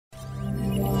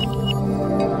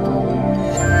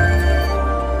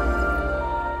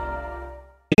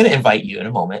going to invite you in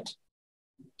a moment.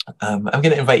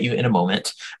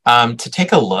 To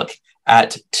take a look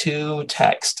at two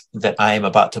texts that I am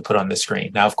about to put on the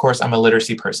screen. Now, of course, I'm a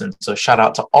literacy person, so shout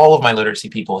out to all of my literacy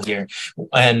people here.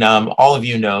 And all of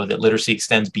you know that literacy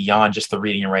extends beyond just the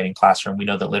reading and writing classroom. We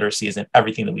know that literacy isn't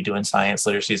everything that we do in science.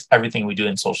 Literacy is everything we do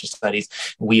in social studies.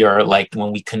 We are like,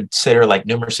 when we consider like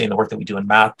numeracy and the work that we do in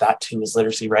math, that too is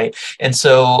literacy, right? And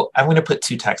so I'm going to put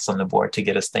two texts on the board to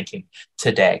get us thinking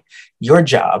today. Your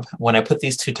job, when I put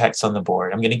these two texts on the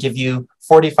board, I'm going to give you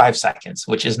 45 seconds,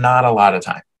 which is not a lot of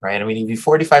time, right? I'm going to give you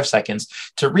 45 seconds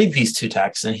to read these two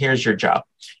texts, and here's your job.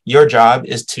 Your job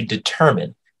is to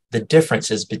determine the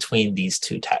differences between these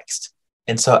two texts.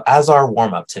 And so as our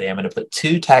warm-up today, I'm going to put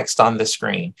two texts on the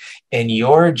screen, and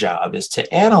your job is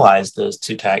to analyze those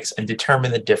two texts and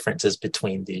determine the differences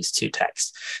between these two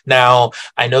texts. Now,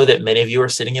 I know that many of you are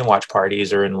sitting in watch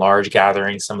parties or in large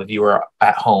gatherings. Some of you are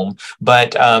at home,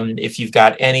 but if you've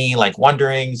got any like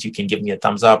wonderings, you can give me a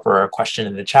thumbs up or a question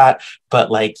in the chat. But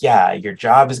like, yeah, your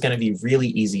job is going to be really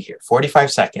easy here.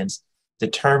 45 seconds,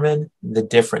 determine the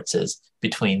differences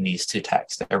between these two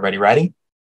texts. Everybody ready?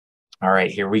 All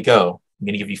right, here we go. I'm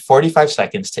going to give you 45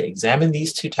 seconds to examine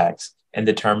these two texts and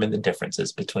determine the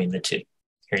differences between the two.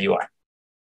 Here you are.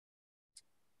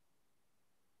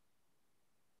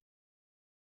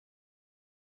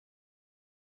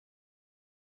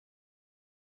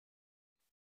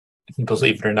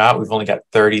 Believe it or not, we've only got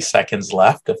 30 seconds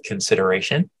left of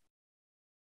consideration.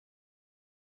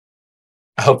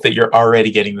 I hope that you're already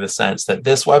getting the sense that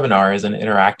this webinar is an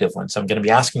interactive one. So I'm going to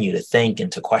be asking you to think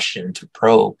and to question, to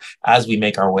probe as we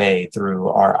make our way through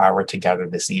our hour together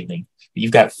this evening.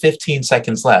 You've got 15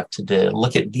 seconds left to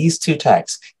look at these two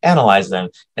texts, analyze them,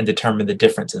 and determine the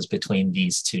differences between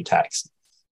these two texts.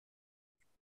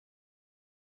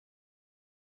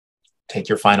 Take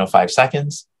your final 5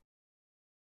 seconds.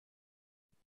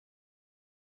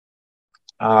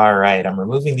 All right, I'm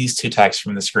removing these two texts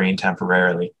from the screen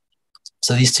temporarily.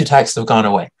 So these two texts have gone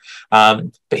away. But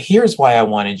here's why I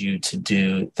wanted you to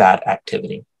do that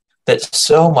activity. That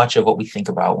so much of what we think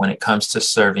about when it comes to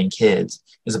serving kids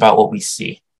is about what we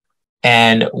see.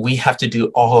 And we have to do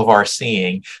all of our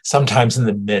seeing sometimes in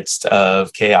the midst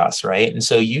of chaos, right? And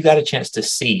so you got a chance to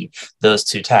see those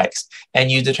two texts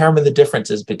and you determine the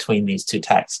differences between these two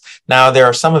texts. Now, there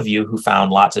are some of you who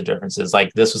found lots of differences.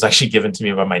 Like this was actually given to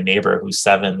me by my neighbor who's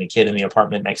 7, the kid in the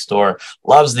apartment next door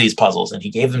loves these puzzles and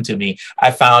he gave them to me. I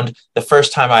found the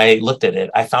first time I looked at it,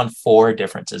 I found 4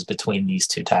 differences between these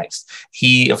two texts.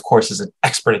 He, of course, is an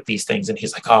expert at these things. And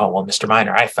he's like, oh, well, Mr.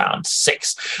 Miner, I found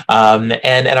 6. And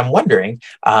I'm wondering,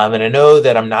 and I know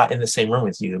that I'm not in the same room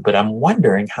with you, but I'm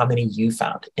wondering how many you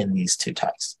found in these two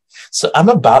texts. So I'm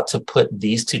about to put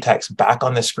these two texts back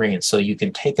on the screen so you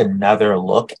can take another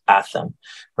look at them,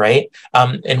 right?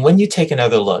 And when you take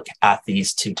another look at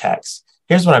these two texts,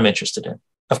 here's what I'm interested in.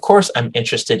 Of course, I'm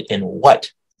interested in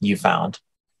what you found,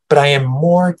 but I am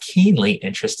more keenly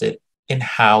interested in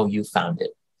how you found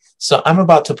it. So I'm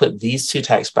about to put these two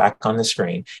texts back on the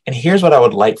screen, and here's what I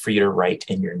would like for you to write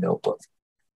in your notebook.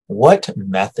 What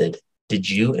method did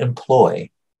you employ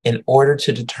in order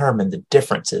to determine the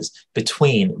differences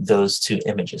between those two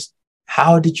images?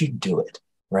 How did you do it,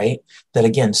 right? That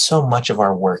again, so much of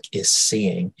our work is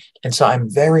seeing. And so I'm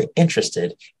very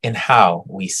interested in how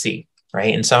we see,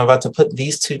 right? And so I'm about to put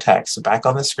these two texts back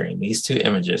on the screen, these two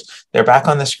images, they're back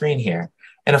on the screen here.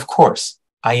 And of course,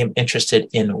 I am interested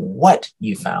in what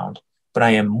you found, but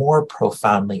I am more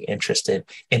profoundly interested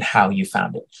in how you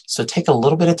found it. So take a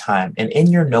little bit of time and in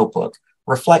your notebook,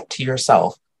 reflect to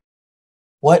yourself,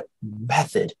 what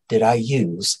method did I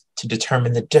use to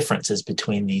determine the differences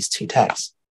between these two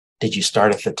texts? Did you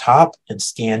start at the top and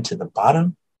scan to the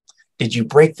bottom? Did you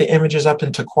break the images up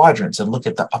into quadrants and look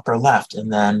at the upper left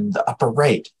and then the upper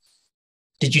right?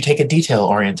 Did you take a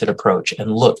detail-oriented approach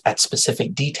and look at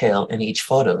specific detail in each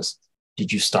photos?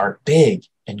 Did you start big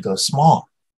and go small?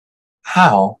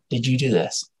 How did you do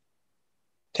this?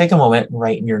 Take a moment and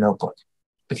write in your notebook,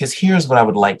 because here's what I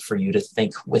would like for you to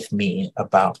think with me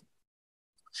about.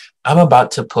 I'm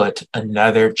about to put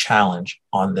another challenge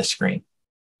on the screen.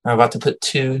 I'm about to put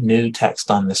 2 new texts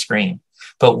on the screen.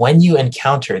 But when you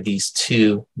encounter these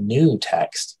 2 new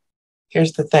texts,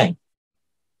 here's the thing.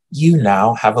 You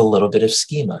now have a little bit of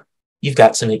schema. You've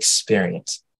got some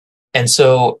experience. And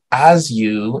so as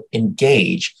you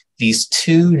engage these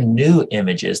 2 new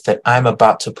images that I'm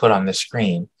about to put on the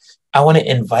screen, I want to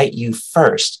invite you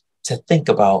first to think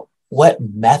about what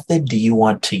method do you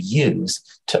want to use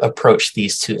to approach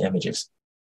these 2 images.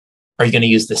 Are you going to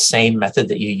use the same method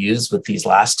that you used with these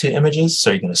last 2 images? So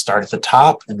you're going to start at the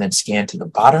top and then scan to the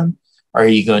bottom? Are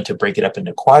you going to break it up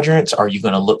into quadrants? Are you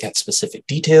going to look at specific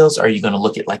details? Are you going to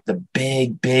look at like the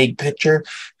big picture?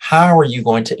 How are you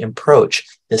going to approach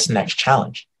this next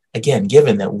challenge? Again,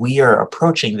 given that we are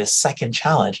approaching this second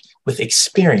challenge with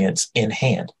experience in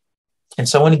hand. And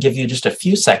so I want to give you just a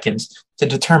few seconds to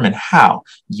determine how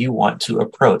you want to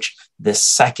approach this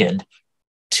second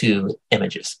 2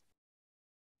 images.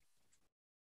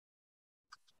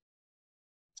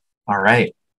 All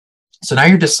right. So now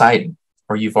you're deciding,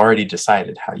 or you've already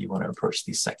decided how you want to approach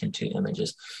these second 2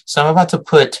 images. So I'm about to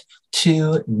put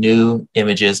 2 new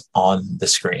images on the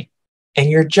screen. And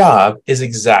your job is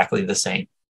exactly the same.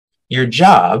 Your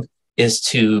job is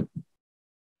to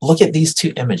look at these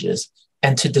 2 images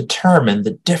and to determine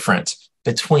the difference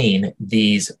between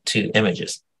these 2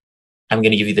 images. I'm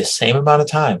going to give you the same amount of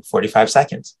time, 45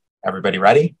 seconds. Everybody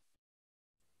ready?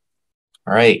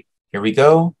 All right, here we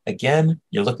go. Again,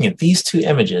 you're looking at these 2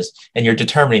 images and you're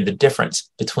determining the difference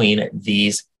between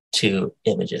these 2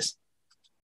 images.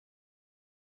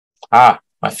 Ah,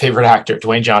 my favorite actor,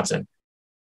 Dwayne Johnson.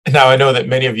 Now, I know that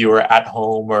many of you are at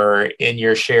home or in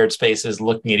your shared spaces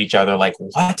looking at each other like,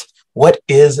 what? What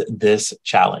is this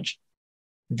challenge?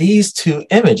 These 2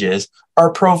 images are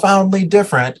profoundly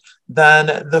different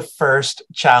than the first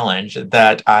challenge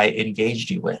that I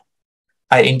engaged you with.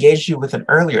 I engaged you with an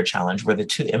earlier challenge where the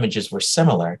 2 images were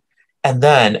similar. And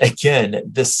then again,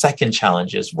 the second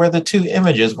challenge is where the 2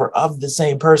 images were of the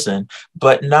same person,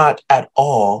 but not at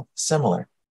all similar.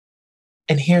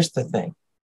 And here's the thing.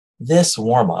 This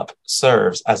warm-up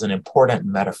serves as an important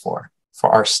metaphor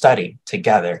for our study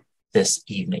together this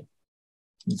evening.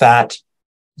 That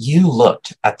you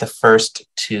looked at the first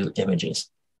 2 images.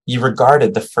 You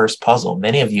regarded the first puzzle.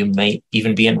 Many of you may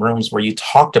even be in rooms where you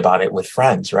talked about it with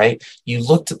friends, right? You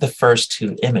looked at the first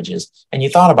 2 images and you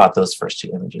thought about those first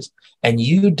 2 images and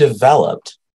you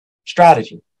developed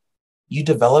strategy. You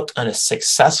developed a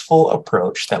successful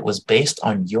approach that was based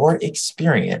on your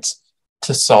experience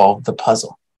to solve the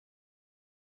puzzle.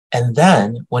 And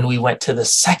then when we went to the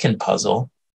second puzzle,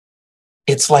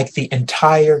 it's like the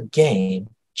entire game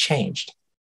changed.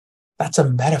 That's a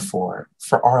metaphor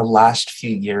for our last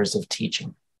few years of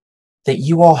teaching, that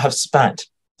you all have spent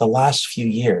the last few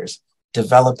years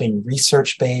developing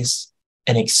research-based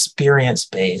and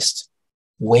experience-based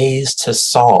ways to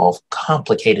solve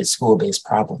complicated school-based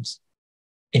problems.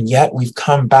 And yet we've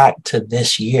come back to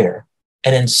this year,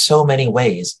 and in so many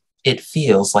ways, it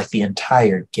feels like the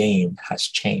entire game has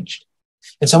changed.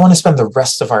 And so I want to spend the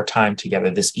rest of our time together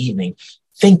this evening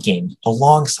thinking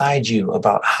alongside you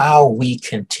about how we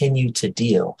continue to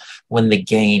deal when the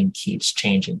game keeps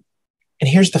changing. And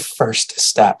here's the first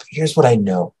step. Here's what I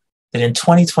know, that in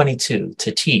 2022,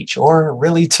 to teach, or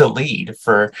really to lead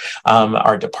for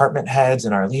our department heads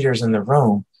and our leaders in the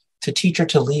room, to teach or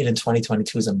to lead in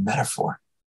 2022 is a metaphor.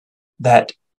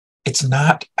 That it's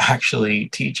not actually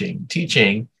teaching.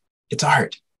 Teaching, it's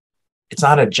art. It's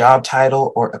not a job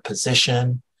title or a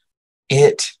position.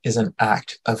 It is an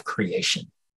act of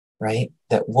creation, right?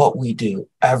 That what we do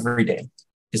every day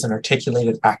is an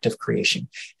articulated act of creation.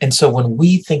 And so when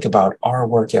we think about our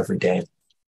work every day,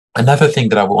 another thing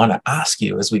that I want to ask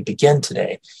you as we begin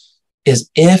today is,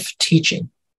 if teaching,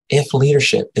 if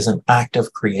leadership is an act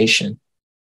of creation,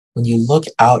 when you look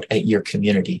out at your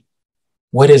community,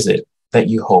 what is it that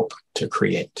you hope to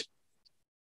create?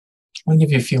 I'm going to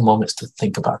give you a few moments to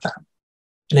think about that.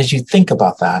 And as you think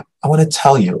about that, I want to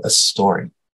tell you a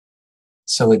story.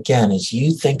 So again, as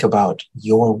you think about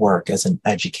your work as an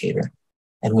educator,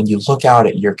 and when you look out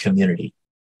at your community,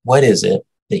 what is it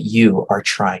that you are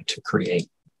trying to create?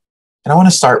 And I want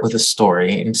to start with a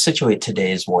story and situate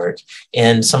today's work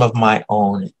in some of my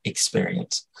own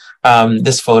experience.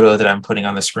 This photo that I'm putting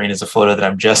on the screen is a photo that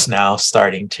I'm just now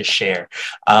starting to share.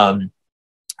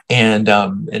 And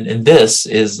this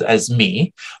is as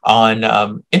me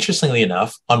on, interestingly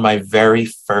enough, on my very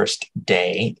first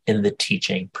day in the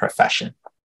teaching profession.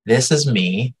 This is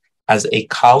me as a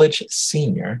college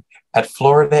senior at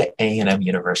Florida A&M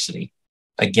University.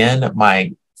 Again,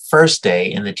 my first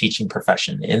day in the teaching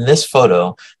profession. In this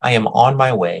photo, I am on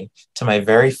my way to my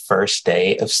very first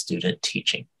day of student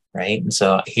teaching. Right. And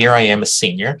so here I am, a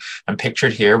senior. I'm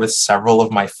pictured here with several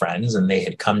of my friends, and they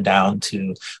had come down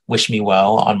to wish me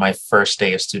well on my first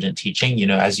day of student teaching. You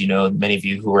know, as you know, many of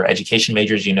you who are education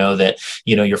majors, you know that,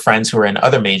 you know, your friends who are in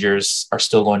other majors are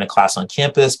still going to class on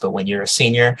campus. But when you're a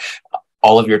senior,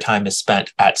 all of your time is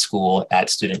spent at school, at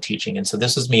student teaching. And so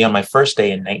this was me on my first day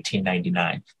in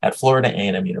 1999 at Florida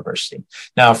A&M University.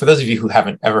 Now, for those of you who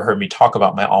haven't ever heard me talk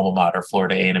about my alma mater,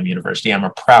 Florida A&M University, I'm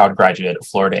a proud graduate of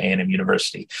Florida A&M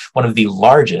University, one of the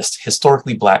largest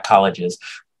historically Black colleges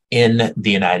in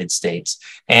the United States.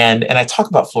 And I talk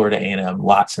about Florida A&M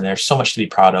lots, and there's so much to be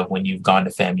proud of when you've gone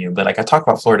to FAMU, but like I talk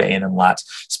about Florida A&M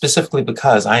lots specifically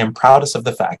because I am proudest of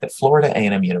the fact that Florida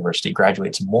A&M University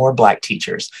graduates more Black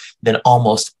teachers than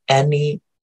almost any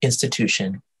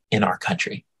institution in our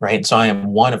country, right? So I am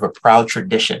one of a proud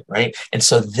tradition, right? And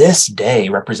so this day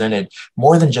represented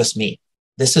more than just me.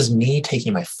 This is me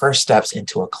taking my first steps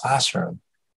into a classroom,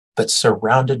 but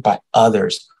surrounded by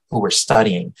others who were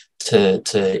studying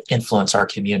to influence our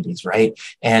communities, right?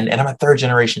 And I'm a third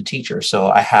generation teacher. So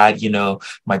I had,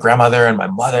 my grandmother and my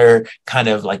mother kind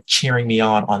of like cheering me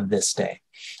on this day.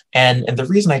 And the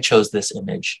reason I chose this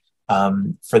image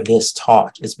for this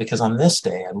talk is because on this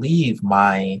day, I leave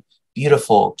my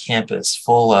beautiful campus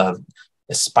full of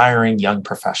aspiring young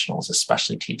professionals,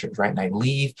 especially teachers, right? And I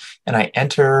leave and I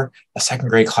enter a second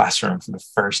grade classroom for the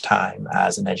first time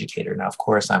as an educator. Now, of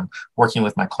course, I'm working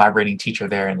with my collaborating teacher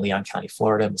there in Leon County,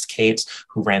 Florida, Ms. Cates,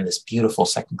 who ran this beautiful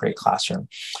second grade classroom.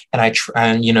 And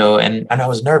I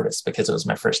was nervous because it was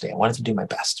my first day. I wanted to do my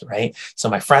best, right? So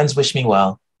my friends wish me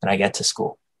well, and I get to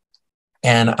school.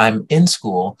 And I'm in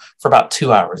school for about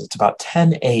 2 hours. It's about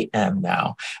 10 a.m.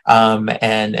 now.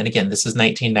 And again, this is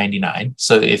 1999.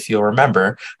 So if you'll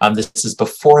remember, this is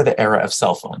before the era of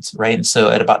cell phones, right? And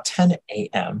so at about 10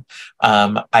 a.m.,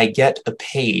 I get a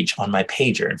page on my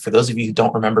pager. And for those of you who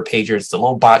don't remember pagers, it's a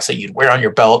little box that you'd wear on your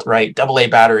belt, right? AA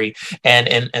battery,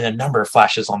 and a number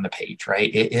flashes on the page, right?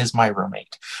 It is my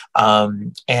roommate.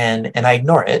 And I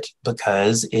ignore it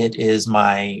because it is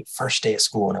my first day of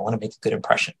school and I want to make a good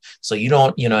impression. So you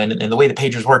don't, and the way the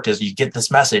pagers worked is you get this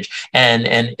message and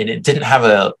it didn't have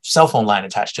a cell phone line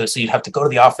attached to it. So you'd have to go to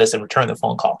the office and return the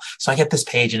phone call. So I get this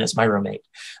page and it's my roommate.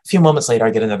 A few moments later,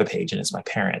 I get another page and it's my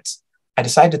parents. I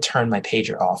decide to turn my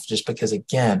pager off just because,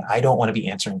 again, I don't want to be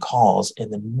answering calls in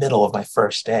the middle of my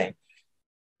first day.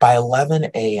 By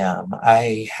 11 a.m.,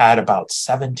 I had about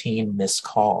 17 missed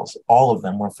calls. All of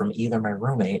them were from either my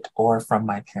roommate or from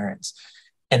my parents.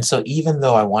 And so even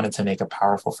though I wanted to make a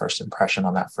powerful first impression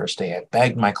on that first day, I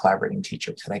begged my collaborating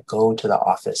teacher, could I go to the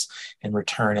office and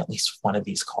return at least one of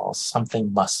these calls?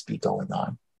 Something must be going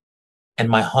on. And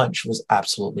my hunch was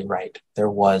absolutely right. There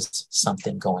was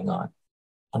something going on.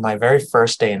 On my very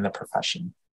first day in the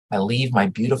profession, I leave my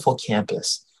beautiful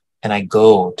campus and I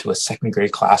go to a second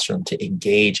grade classroom to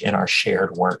engage in our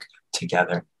shared work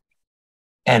together.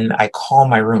 And I call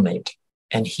my roommate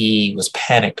and he was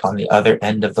panicked on the other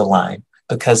end of the line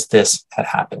because this had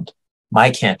happened. My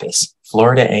campus,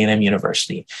 Florida A&M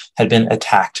University, had been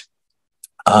attacked.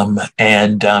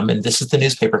 And this is the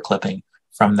newspaper clipping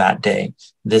from that day.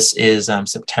 This is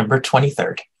September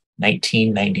 23rd,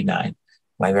 1999,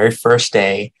 my very first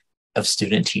day of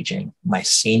student teaching, my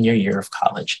senior year of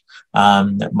college.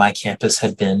 My campus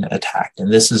had been attacked.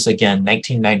 And this is, again,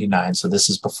 1999. So this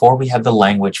is before we had the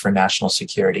language for national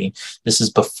security. This is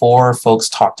before folks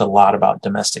talked a lot about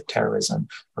domestic terrorism,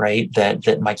 right?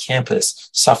 That my campus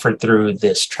suffered through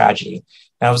this tragedy.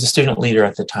 And I was a student leader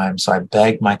at the time, so I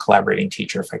begged my collaborating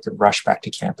teacher if I could rush back to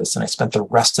campus. And I spent the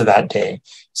rest of that day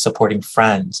supporting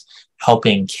friends,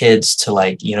 helping kids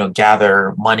to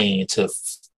gather money to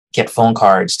get phone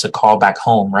cards to call back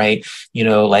home, right?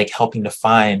 Helping to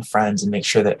find friends and make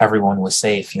sure that everyone was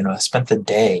safe. I spent the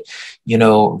day,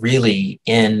 really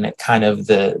in kind of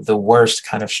the worst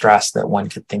kind of stress that one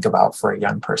could think about for a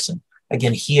young person.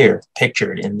 Again, here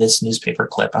pictured in this newspaper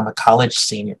clip, I'm a college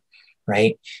senior,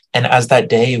 right? And as that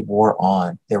day wore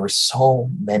on, there were so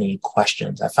many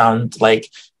questions. I found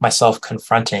myself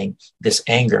confronting this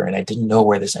anger, and I didn't know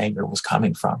where this anger was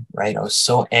coming from, right? I was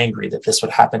so angry that this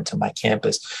would happen to my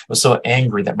campus. I was so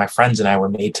angry that my friends and I were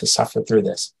made to suffer through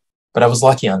this. But I was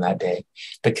lucky on that day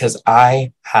because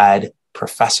I had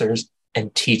professors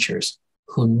and teachers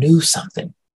who knew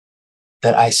something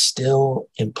that I still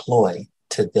employ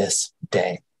to this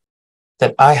day.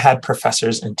 That I had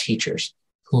professors and teachers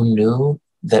who knew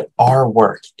that our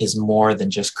work is more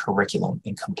than just curriculum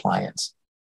and compliance.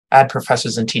 I had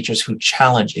professors and teachers who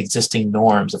challenge existing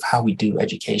norms of how we do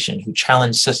education, who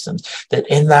challenge systems, that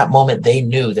in that moment, they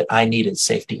knew that I needed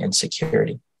safety and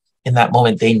security. In that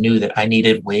moment, they knew that I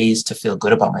needed ways to feel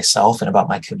good about myself and about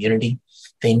my community.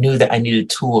 They knew that I needed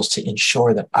tools to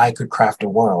ensure that I could craft a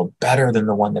world better than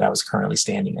the one that I was currently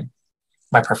standing in.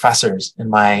 My professors and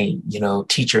my,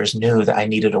 teachers knew that I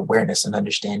needed awareness and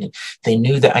understanding. They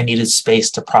knew that I needed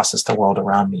space to process the world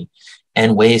around me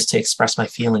and ways to express my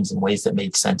feelings in ways that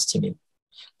made sense to me.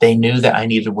 They knew that I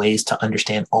needed ways to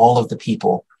understand all of the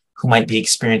people who might be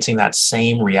experiencing that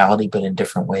same reality, but in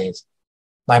different ways.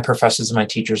 My professors and my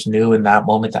teachers knew in that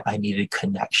moment that I needed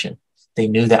connection. They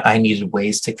knew that I needed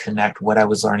ways to connect what I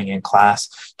was learning in class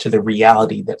to the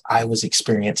reality that I was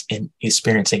experiencing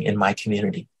in my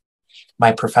community.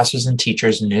 My professors and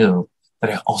teachers knew that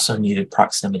I also needed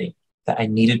proximity, that I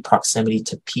needed proximity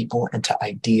to people and to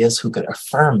ideas who could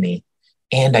affirm me,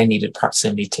 and I needed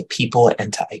proximity to people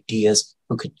and to ideas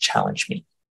who could challenge me.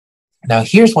 Now,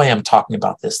 here's why I'm talking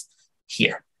about this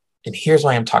here, and here's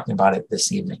why I'm talking about it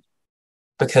this evening.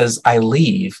 Because I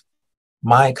leave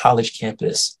my college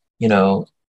campus, in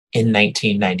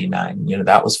 1999.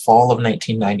 That was fall of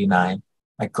 1999.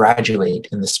 I graduate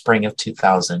in the spring of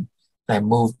 2000. And I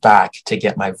moved back to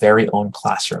get my very own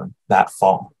classroom that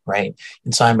fall, right?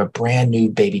 And so I'm a brand new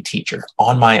baby teacher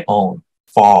on my own,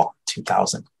 fall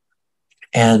 2000.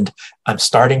 And I'm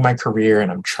starting my career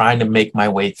and I'm trying to make my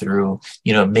way through,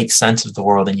 make sense of the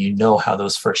world. And how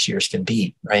those first years can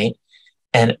be, right?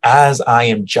 And as I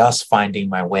am just finding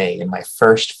my way in my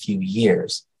first few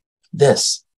years,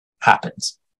 this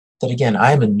happens. That again,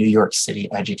 I am a New York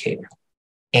City educator.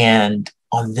 And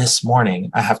on this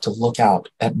morning, I have to look out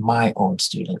at my own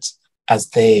students as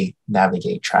they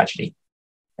navigate tragedy.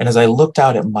 And as I looked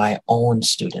out at my own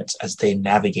students as they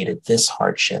navigated this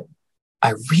hardship,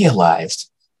 I realized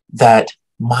that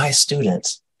my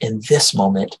students in this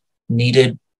moment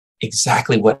needed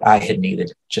exactly what I had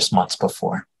needed just months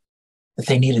before. That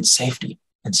they needed safety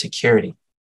and security.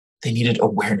 They needed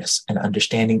awareness and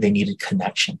understanding. They needed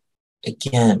connection.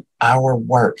 Again, our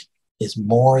work is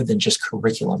more than just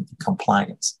curriculum and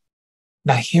compliance.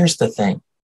 Now, here's the thing.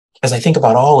 As I think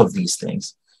about all of these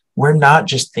things, we're not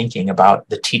just thinking about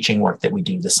the teaching work that we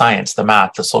do, the science, the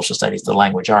math, the social studies, the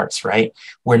language arts, right?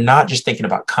 We're not just thinking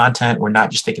about content. We're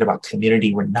not just thinking about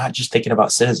community. We're not just thinking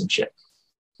about citizenship.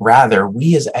 Rather,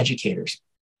 we as educators,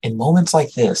 in moments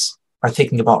like this, are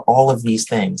thinking about all of these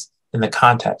things in the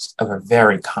context of a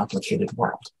very complicated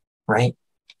world, right?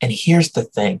 And here's the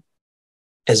thing.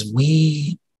 As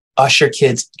we usher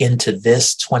kids into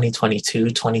this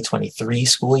 2022-2023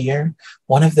 school year,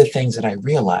 one of the things that I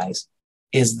realize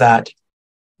is that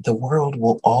the world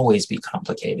will always be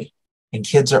complicated and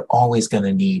kids are always going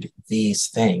to need these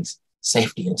things: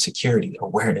 safety and security,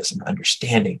 awareness and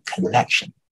understanding,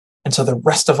 connection. And so the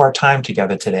rest of our time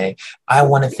together today, I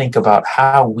want to think about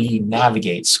how we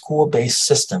navigate school-based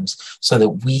systems so that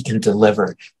we can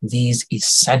deliver these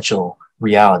essential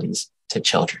realities to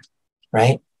children,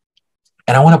 right?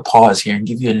 And I want to pause here and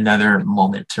give you another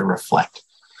moment to reflect.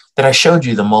 That I showed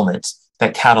you the moments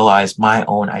that catalyzed my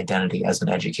own identity as an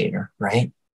educator,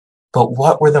 right? But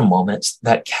what were the moments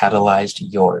that catalyzed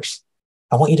yours?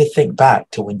 I want you to think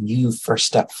back to when you first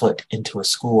stepped foot into a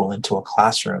school, into a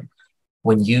classroom,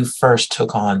 when you first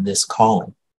took on this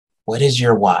calling. What is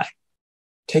your why?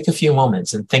 Take a few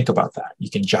moments and think about that. You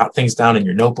can jot things down in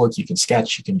your notebook, you can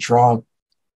sketch, you can draw,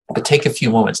 but take a few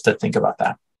moments to think about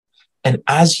that. And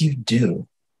as you do,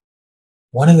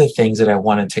 one of the things that I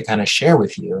wanted to kind of share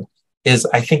with you is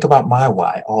I think about my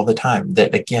why all the time,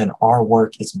 that again, our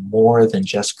work is more than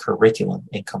just curriculum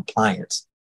and compliance.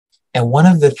 And one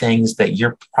of the things that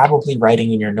you're probably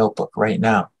writing in your notebook right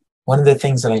now, one of the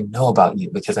things that I know about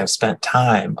you because I've spent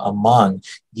time among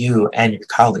you and your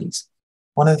colleagues,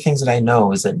 one of the things that I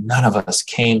know is that none of us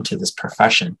came to this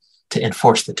profession to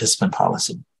enforce the discipline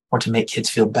policy or to make kids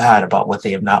feel bad about what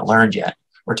they have not learned yet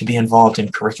or to be involved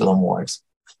in curriculum wars.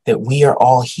 That we are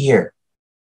all here.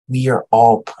 We are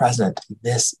all present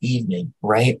this evening,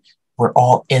 right? We're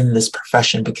all in this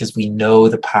profession because we know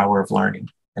the power of learning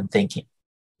and thinking.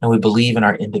 And we believe in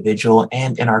our individual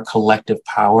and in our collective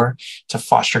power to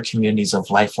foster communities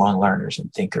of lifelong learners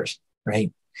and thinkers,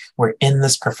 right? We're in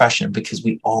this profession because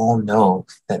we all know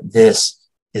that this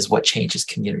is what changes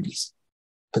communities.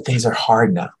 But things are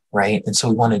hard now, right? And so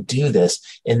we want to do this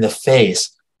in the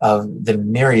face of the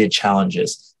myriad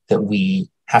challenges that we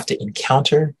have to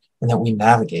encounter and that we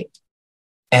navigate.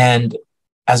 And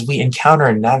as we encounter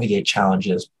and navigate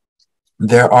challenges,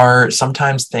 there are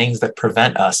sometimes things that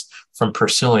prevent us from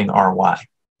pursuing our why.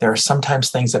 There are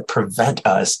sometimes things that prevent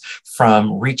us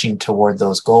from reaching toward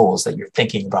those goals that you're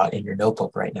thinking about in your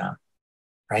notebook right now,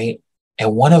 right?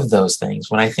 And one of those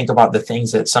things, when I think about the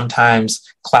things that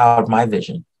sometimes cloud my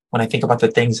vision, when I think about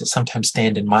the things that sometimes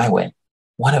stand in my way,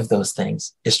 one of those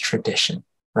things is tradition,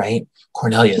 right?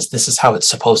 Cornelius, this is how it's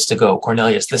supposed to go.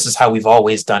 Cornelius, this is how we've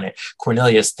always done it.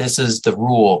 Cornelius, this is the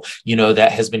rule,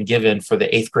 that has been given for the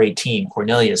 8th grade team.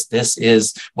 Cornelius, this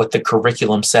is what the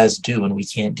curriculum says do, and we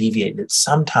can't deviate. That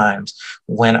sometimes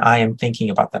when I am thinking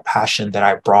about the passion that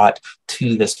I brought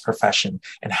to this profession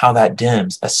and how that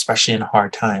dims, especially in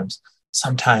hard times,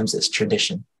 sometimes it's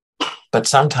tradition. But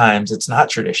sometimes it's not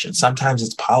tradition. Sometimes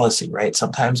it's policy, right?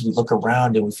 Sometimes we look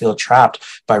around and we feel trapped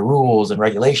by rules and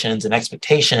regulations and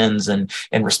expectations and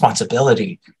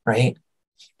responsibility, right?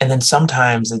 And then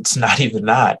sometimes it's not even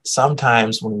that.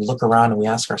 Sometimes when we look around and we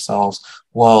ask ourselves,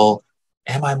 well,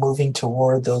 am I moving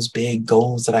toward those big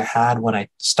goals that I had when I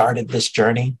started this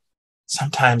journey?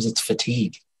 Sometimes it's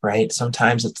fatigue, right?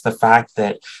 Sometimes it's the fact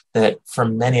that for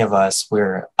many of us,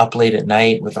 we're up late at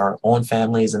night with our own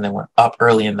families, and then we're up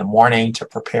early in the morning to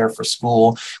prepare for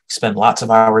school. We spend lots of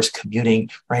hours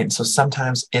commuting, right? And so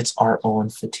sometimes it's our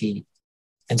own fatigue.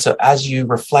 And so as you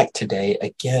reflect today,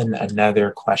 again,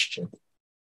 another question.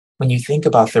 When you think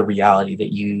about the reality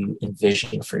that you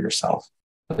envisioned for yourself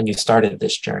when you started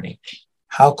this journey,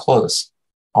 how close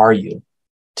are you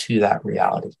to that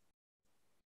reality?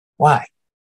 Why?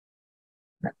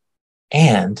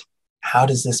 And how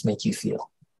does this make you feel?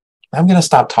 I'm going to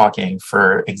stop talking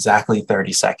for exactly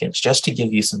 30 seconds just to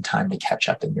give you some time to catch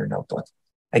up in your notebook.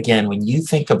 Again, when you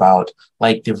think about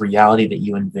like the reality that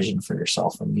you envision for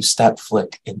yourself, when you step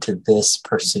foot into this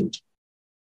pursuit,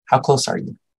 how close are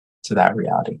you to that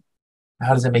reality?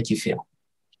 How does it make you feel?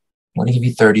 I want to give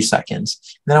you 30 seconds.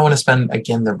 And then I want to spend,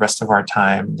 again, the rest of our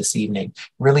time this evening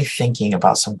really thinking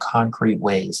about some concrete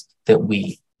ways that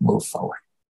we move forward.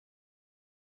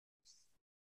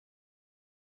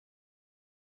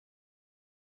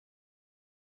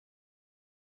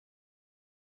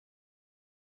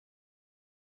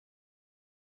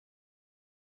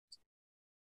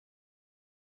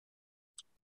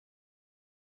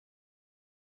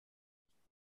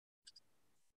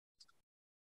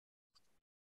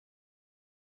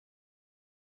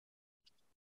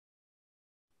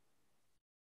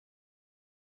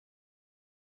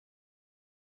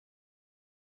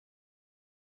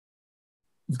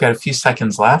 We've got a few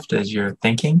seconds left as you're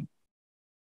thinking.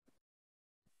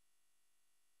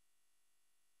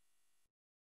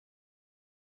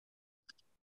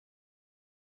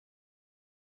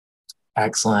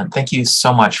 Excellent. Thank you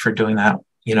so much for doing that,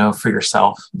 for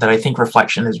yourself. That I think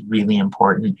reflection is really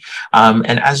important.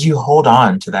 And as you hold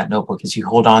on to that notebook, as you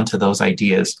hold on to those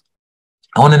ideas,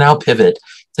 I want to now pivot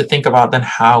to think about then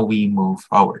how we move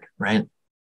forward, right?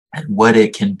 And what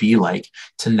it can be like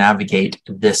to navigate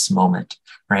this moment,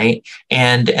 right?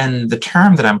 And the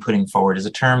term that I'm putting forward is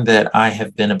a term that I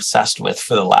have been obsessed with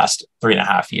for the last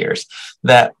 3.5 years,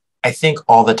 that I think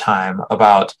all the time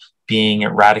about being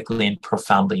radically and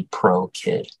profoundly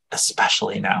pro-kid,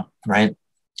 especially now, right?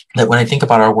 That when I think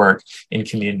about our work in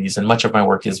communities, and much of my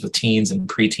work is with teens and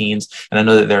preteens, and I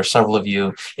know that there are several of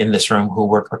you in this room who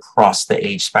work across the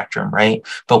age spectrum, right?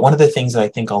 But one of the things that I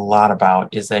think a lot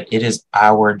about is that it is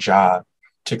our job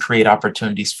to create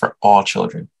opportunities for all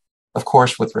children. Of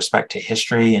course, with respect to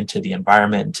history and to the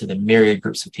environment and to the myriad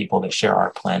groups of people that share our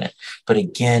planet. But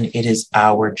again, it is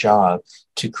our job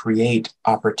to create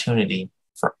opportunity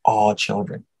for all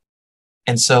children.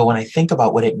 And so when I think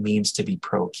about what it means to be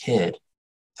pro-kid,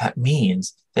 that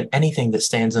means that anything that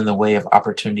stands in the way of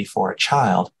opportunity for a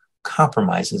child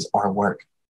compromises our work.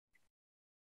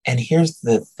 And here's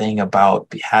the thing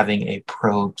about having a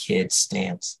pro-kid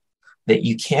stance, that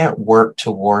you can't work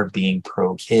toward being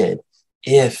pro-kid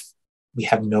if we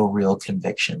have no real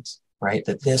convictions, right?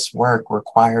 That this work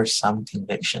requires some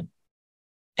conviction.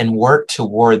 And work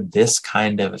toward this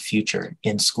kind of a future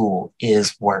in school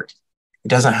is work. It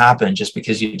doesn't happen just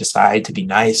because you decide to be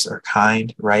nice or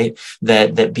kind, right?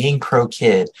 That being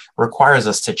pro-kid requires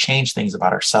us to change things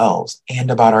about ourselves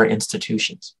and about our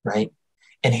institutions, right?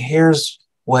 And here's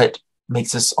what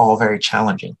makes this all very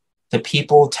challenging. That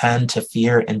people tend to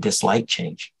fear and dislike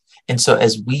change. And so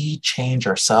as we change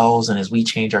ourselves and as we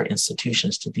change our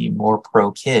institutions to be more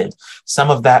pro-kid, some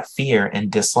of that fear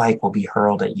and dislike will be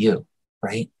hurled at you,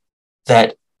 right?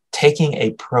 That taking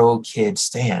a pro-kid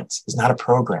stance is not a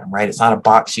program, right? It's not a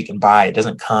box you can buy. It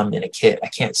doesn't come in a kit. I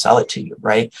can't sell it to you,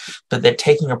 right? But that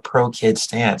taking a pro-kid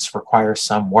stance requires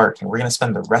some work. And we're going to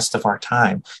spend the rest of our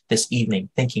time this evening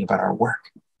thinking about our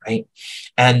work, right?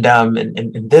 And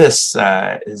this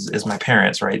is my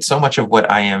parents, right? So much of what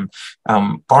I am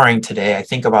borrowing today, I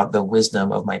think about the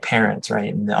wisdom of my parents,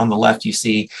 right? And on the left, you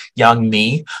see young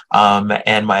me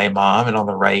and my mom. And on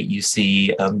the right, you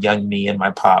see young me and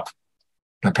my pop.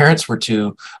 My parents were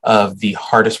two of the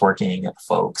hardest working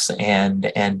folks, and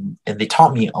they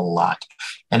taught me a lot.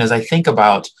 And as I think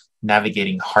about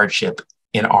navigating hardship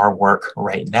in our work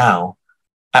right now,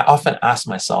 I often ask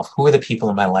myself, who are the people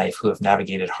in my life who have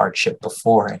navigated hardship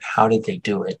before, and how did they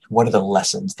do it? What are the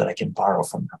lessons that I can borrow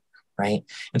from them? Right.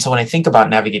 And so when I think about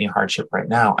navigating hardship right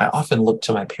now, I often look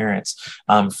to my parents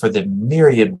for the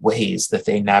myriad ways that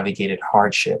they navigated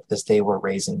hardship as they were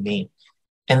raising me.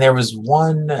 And there was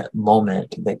one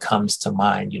moment that comes to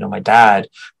mind. My dad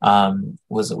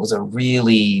was a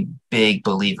really big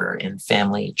believer in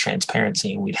family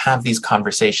transparency. And we'd have these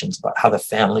conversations about how the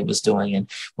family was doing. And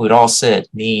we'd all sit,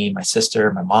 me, my sister,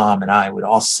 my mom, and I would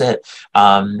all sit.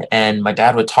 And my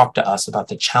dad would talk to us about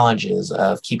the challenges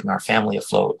of keeping our family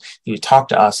afloat. He would talk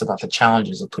to us about the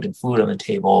challenges of putting food on the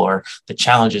table, or the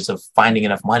challenges of finding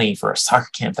enough money for a soccer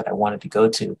camp that I wanted to go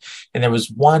to. And there was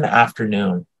one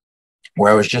afternoon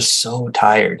where I was just so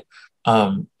tired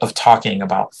of talking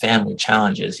about family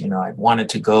challenges. I wanted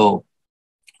to go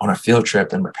on a field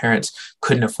trip, and my parents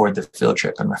couldn't afford the field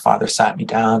trip. And my father sat me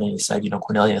down and he said,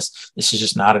 Cornelius, this is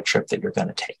just not a trip that you're going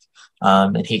to take.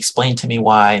 And he explained to me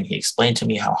why, and he explained to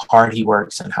me how hard he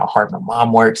works and how hard my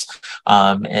mom works,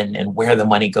 and where the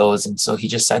money goes. And so he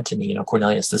just said to me,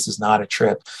 Cornelius, this is not a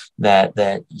trip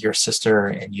that your sister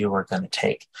and you are going to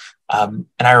take. And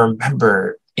I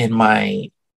remember in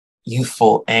my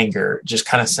youthful anger just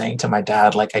kind of saying to my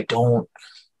dad, like, I don't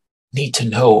need to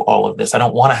know all of this. I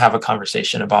don't want to have a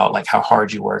conversation about like how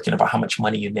hard you work and about how much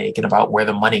money you make and about where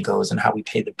the money goes and how we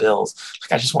pay the bills.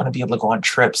 Like, I just want to be able to go on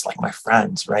trips like my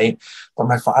friends, right? But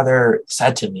my father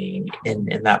said to me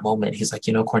in that moment, he's like,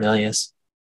 Cornelius,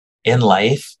 in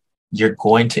life, you're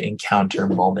going to encounter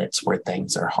moments where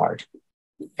things are hard,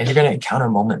 and you're going to encounter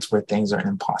moments where things are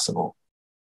impossible.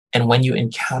 And when you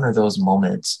encounter those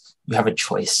moments, you have a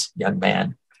choice, young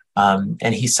man.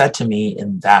 And he said to me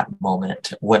in that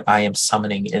moment, what I am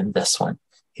summoning in this one,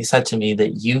 he said to me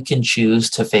that you can choose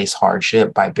to face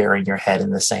hardship by burying your head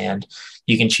in the sand.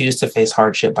 You can choose to face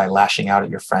hardship by lashing out at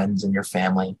your friends and your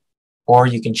family, or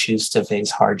you can choose to face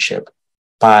hardship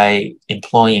by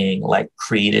employing like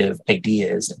creative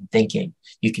ideas and thinking.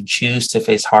 You can choose to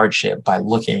face hardship by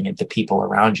looking at the people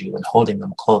around you and holding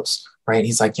them close, right?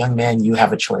 He's like, young man, you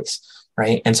have a choice,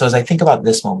 right? And so as I think about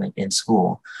this moment in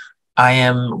school, I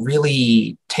am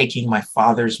really taking my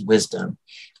father's wisdom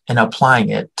and applying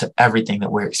it to everything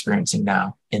that we're experiencing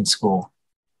now in school.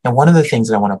 And one of the things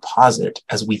that I want to posit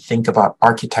as we think about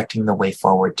architecting the way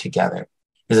forward together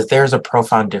is that there's a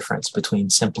profound difference between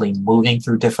simply moving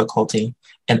through difficulty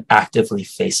and actively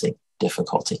facing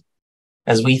difficulty.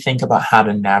 As we think about how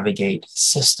to navigate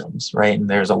systems, right? And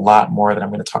there's a lot more that I'm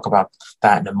going to talk about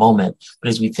that in a moment. But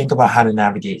as we think about how to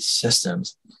navigate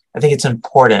systems, I think it's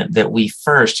important that we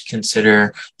first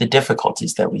consider the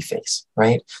difficulties that we face,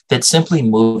 right? That simply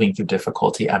moving through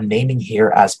difficulty, I'm naming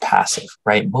here as passive,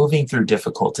 right? Moving through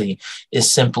difficulty is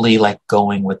simply like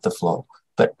going with the flow,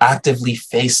 but actively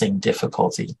facing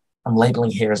difficulty, I'm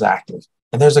labeling here as active.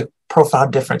 And there's a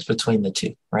profound difference between the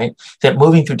two, right? That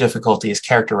moving through difficulty is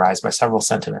characterized by several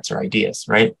sentiments or ideas,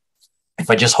 right? If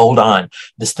I just hold on,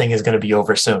 this thing is going to be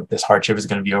over soon. This hardship is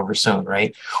going to be over soon,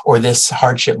 right? Or this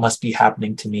hardship must be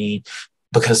happening to me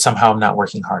because somehow I'm not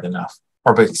working hard enough,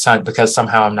 or because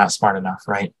somehow I'm not smart enough,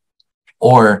 right?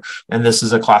 Or, and this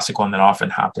is a classic one that often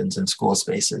happens in school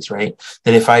spaces, right?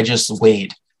 That if I just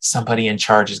wait, somebody in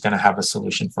charge is going to have a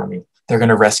solution for me. They're going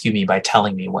to rescue me by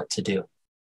telling me what to do.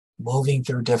 Moving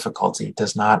through difficulty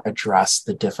does not address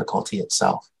the difficulty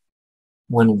itself.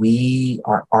 When we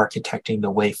are architecting the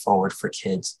way forward for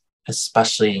kids,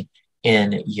 especially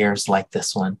in years like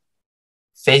this one,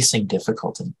 facing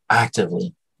difficulty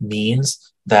actively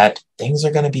means that things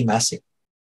are going to be messy,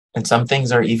 and some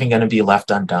things are even going to be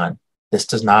left undone. This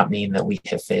does not mean that we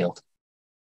have failed.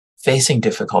 Facing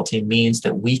difficulty means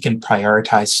that we can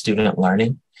prioritize student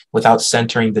learning without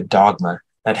centering the dogma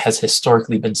that has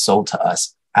historically been sold to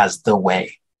us as the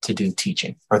way to do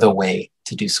teaching or the way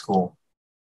to do school.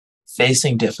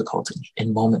 Facing difficulty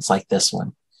in moments like this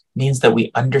one means that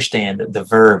we understand that the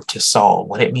verb to solve,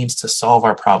 what it means to solve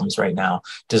our problems right now,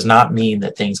 does not mean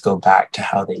that things go back to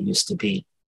how they used to be.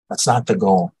 That's not the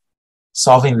goal.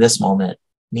 Solving this moment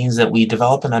means that we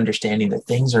develop an understanding that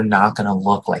things are not going to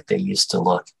look like they used to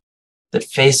look. That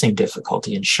facing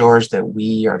difficulty ensures that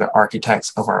we are the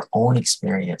architects of our own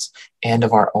experience and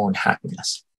of our own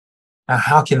happiness. Now,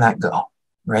 how can that go,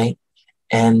 right?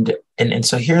 And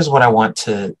so here's what I want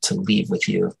to leave with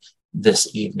you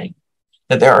this evening.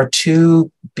 That there are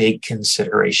two big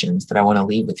considerations that I want to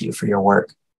leave with you for your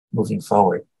work moving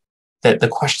forward. That the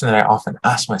question that I often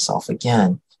ask myself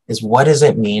again is, what does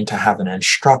it mean to have an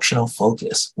instructional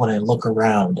focus when I look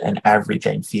around and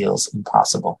everything feels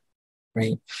impossible,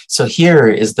 right? So here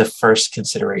is the first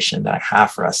consideration that I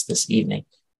have for us this evening,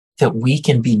 that we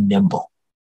can be nimble.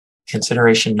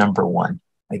 Consideration number one,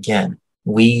 again,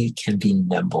 we can be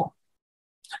nimble.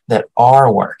 That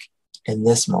our work in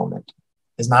this moment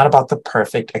is not about the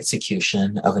perfect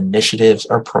execution of initiatives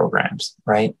or programs,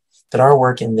 right? That our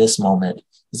work in this moment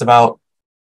is about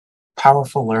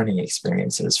powerful learning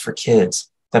experiences for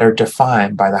kids that are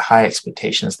defined by the high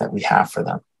expectations that we have for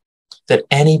them. That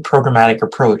any programmatic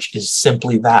approach is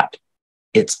simply that.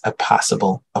 It's a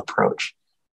possible approach.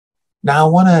 Now, I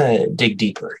want to dig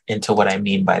deeper into what I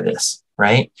mean by this,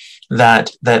 right?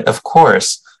 That of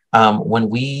course, when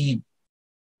we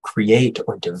create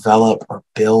or develop or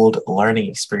build learning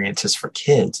experiences for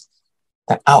kids,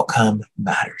 the outcome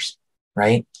matters,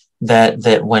 right?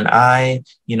 That when I,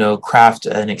 craft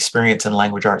an experience in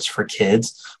language arts for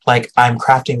kids, like I'm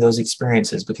crafting those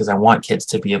experiences because I want kids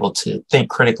to be able to think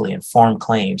critically and form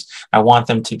claims. I want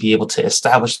them to be able to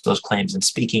establish those claims in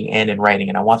speaking and in writing,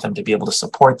 and I want them to be able to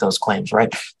support those claims,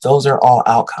 right? Those are all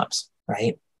outcomes,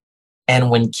 right? And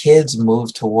when kids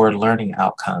move toward learning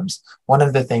outcomes, one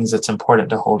of the things that's important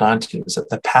to hold on to is that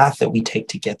the path that we take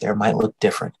to get there might look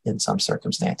different in some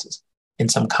circumstances, in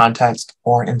some context,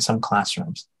 or in some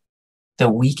classrooms. That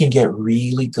we can get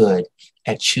really good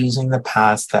at choosing the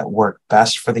paths that work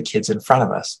best for the kids in front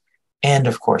of us, and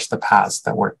of course, the paths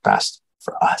that work best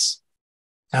for us.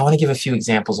 Now, I want to give a few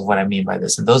examples of what I mean by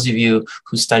this. And those of you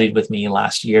who studied with me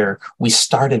last year, we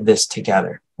started this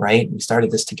together, right? We started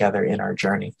this together in our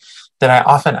journey. That I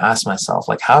often ask myself,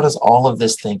 like, how does all of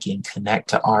this thinking connect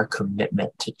to our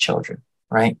commitment to children,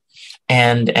 right?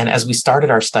 And as we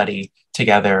started our study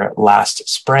together last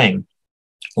spring,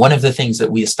 one of the things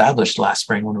that we established last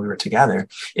spring when we were together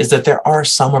is that there are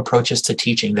some approaches to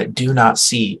teaching that do not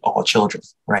see all children,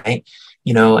 right?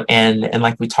 And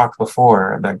like we talked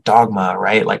before, like dogma,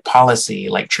 right? Like policy,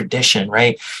 like tradition,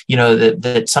 right?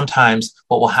 That sometimes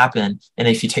what will happen, and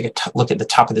if you take a look at the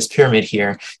top of this pyramid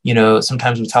here,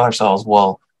 sometimes we tell ourselves,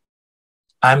 well,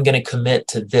 I'm going to commit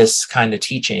to this kind of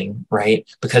teaching, right?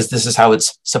 Because this is how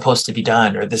it's supposed to be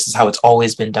done, or this is how it's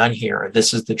always been done here, or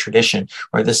this is the tradition,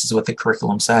 or this is what the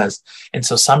curriculum says. And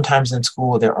so sometimes in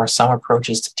school, there are some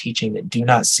approaches to teaching that do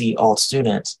not see all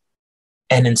students.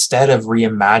 And instead of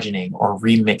reimagining or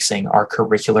remixing our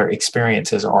curricular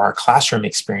experiences or our classroom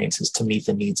experiences to meet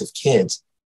the needs of kids,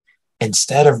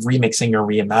 instead of remixing or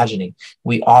reimagining,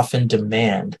 we often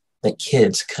demand that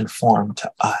kids conform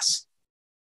to us.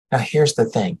 Now, here's the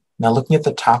thing. Now, looking at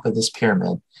the top of this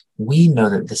pyramid, we know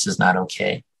that this is not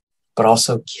okay, but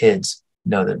also kids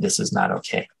know that this is not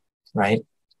okay, right?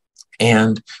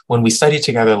 And when we studied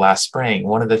together last spring,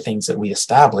 one of the things that we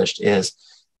established is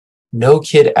no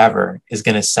kid ever is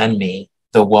going to send me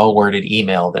the well-worded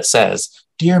email that says,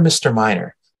 "Dear Mr.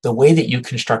 Minor, the way that you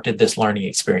constructed this learning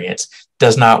experience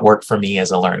does not work for me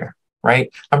as a learner," right?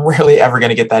 I'm rarely ever going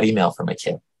to get that email from a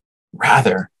kid.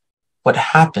 Rather, what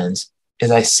happens is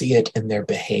I see it in their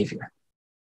behavior.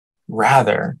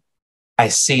 Rather, I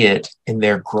see it in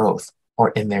their growth or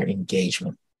in their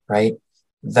engagement, right?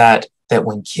 That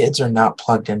when kids are not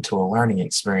plugged into a learning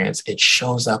experience, it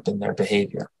shows up in their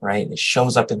behavior, right? It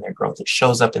shows up in their growth. It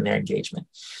shows up in their engagement.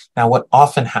 Now, what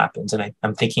often happens, and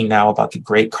I'm thinking now about the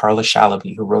great Carla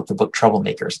Shalaby, who wrote the book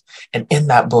Troublemakers. And in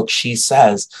that book, she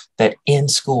says that in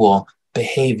school,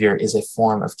 behavior is a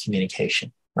form of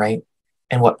communication, right?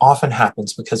 And what often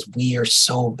happens, because we are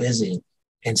so busy,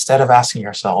 instead of asking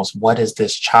ourselves, what is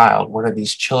this child? What are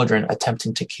these children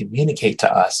attempting to communicate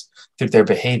to us through their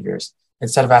behaviors?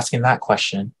 Instead of asking that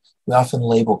question, we often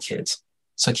label kids.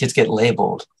 So kids get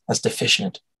labeled as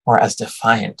deficient or as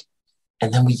defiant.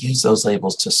 And then we use those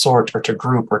labels to sort or to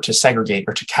group or to segregate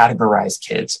or to categorize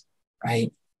kids,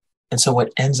 right? And so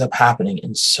what ends up happening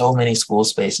in so many school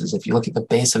spaces, if you look at the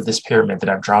base of this pyramid that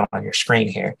I've drawn on your screen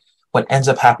here, what ends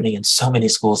up happening in so many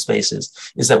school spaces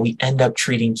is that we end up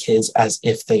treating kids as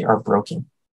if they are broken.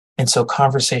 And so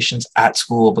conversations at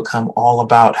school become all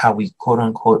about how we quote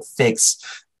unquote fix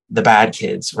the bad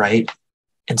kids, right?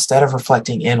 Instead of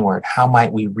reflecting inward, how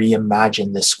might we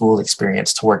reimagine the school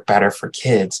experience to work better for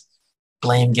kids?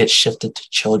 Blame gets shifted to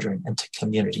children and to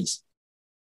communities.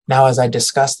 Now, as I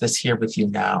discuss this here with you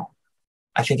now,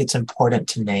 I think it's important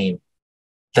to name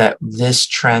that this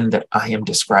trend that I am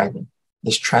describing,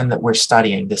 this trend that we're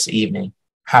studying this evening,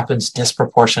 happens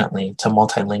disproportionately to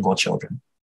multilingual children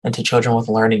and to children with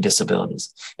learning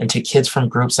disabilities and to kids from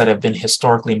groups that have been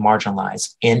historically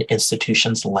marginalized in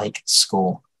institutions like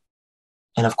school.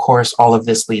 And of course, all of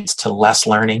this leads to less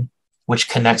learning, which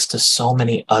connects to so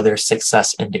many other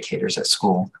success indicators at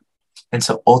school. And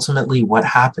so ultimately what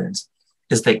happens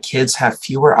is that kids have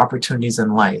fewer opportunities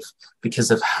in life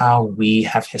because of how we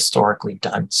have historically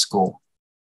done school.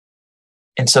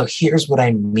 And so here's what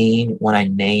I mean when I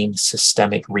name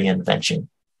systemic reinvention.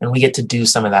 And we get to do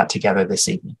some of that together this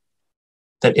evening.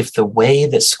 That if the way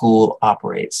that school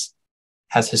operates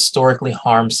has historically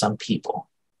harmed some people,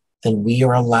 then we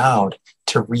are allowed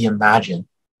to reimagine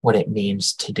what it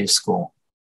means to do school.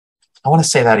 I want to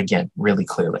say that again really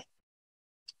clearly.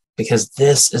 because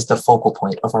this is the focal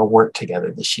point of our work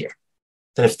together this year.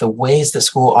 That if the ways that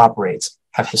school operates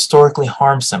have historically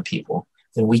harmed some people,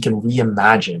 then we can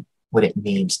reimagine what it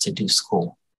means to do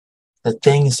school. That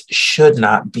things should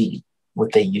not be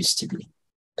what they used to be,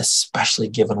 especially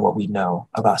given what we know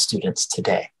about students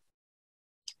today.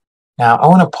 Now, I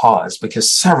want to pause because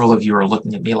several of you are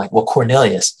looking at me like, well,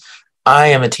 Cornelius, I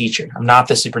am a teacher. I'm not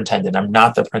the superintendent. I'm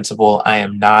not the principal. I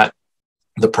am not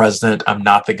the president. I'm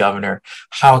not the governor.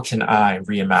 How can I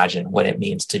reimagine what it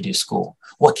means to do school?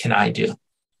 What can I do?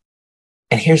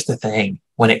 And here's the thing.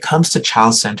 When it comes to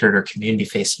child-centered or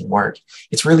community-facing work,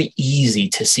 it's really easy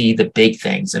to see the big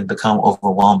things and become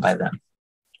overwhelmed by them.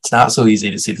 It's not so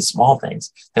easy to see the small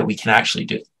things that we can actually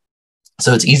do.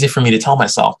 So it's easy for me to tell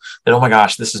myself that, oh my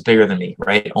gosh, this is bigger than me,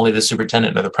 right? Only the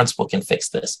superintendent or the principal can fix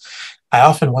this. I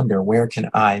often wonder, where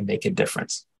can I make a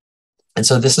difference? And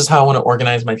so this is how I want to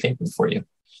organize my thinking for you.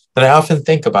 That I often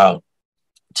think about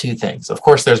two things. Of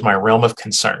course, there's my realm of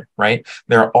concern, right?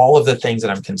 There are all of the things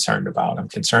that I'm concerned about. I'm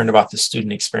concerned about the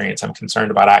student experience. I'm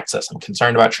concerned about access. I'm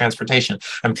concerned about transportation.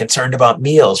 I'm concerned about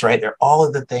meals, right? They're all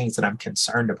of the things that I'm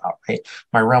concerned about, right?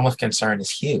 My realm of concern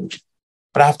is huge.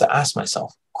 But I have to ask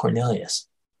myself, Cornelius,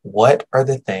 what are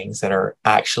the things that are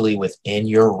actually within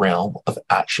your realm of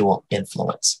actual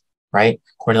influence, right?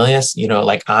 Cornelius,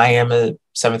 like I am a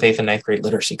 7th, 8th, and 9th grade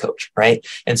literacy coach, right?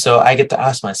 And so I get to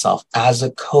ask myself, as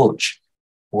a coach,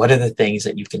 what are the things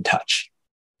that you can touch?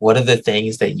 What are the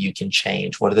things that you can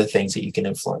change? What are the things that you can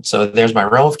influence? So there's my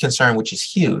realm of concern, which is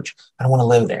huge. I don't want to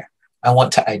live there. I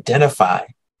want to identify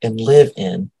and live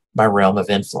in my realm of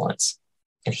influence.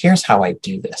 And here's how I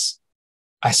do this.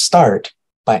 I start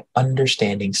by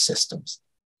understanding systems.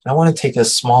 And I want to take a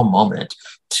small moment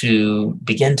to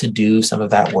begin to do some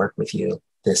of that work with you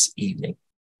this evening,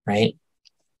 right?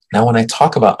 Now, when I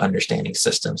talk about understanding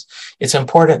systems, it's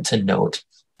important to note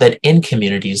that in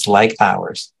communities like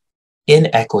ours,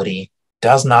 inequity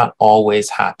does not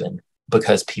always happen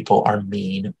because people are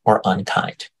mean or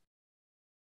unkind.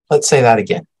 Let's say that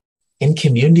again. In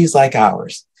communities like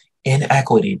ours,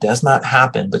 inequity does not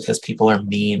happen because people are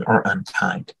mean or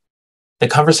unkind. The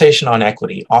conversation on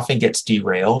equity often gets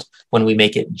derailed when we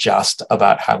make it just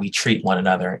about how we treat one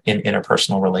another in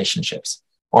interpersonal relationships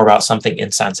or about something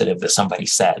insensitive that somebody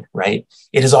said, right?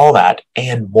 It is all that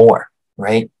and more,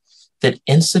 right? That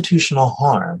institutional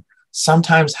harm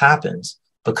sometimes happens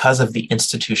because of the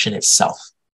institution itself,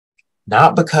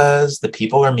 not because the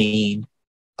people are mean,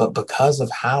 but because of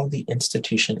how the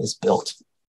institution is built.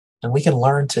 And we can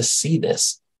learn to see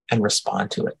this and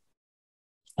respond to it.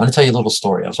 I want to tell you a little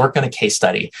story. I was working on a case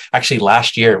study actually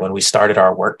last year when we started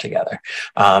our work together.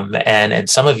 And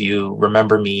some of you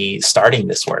remember me starting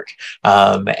this work.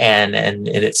 And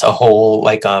it's a whole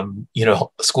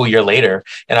school year later,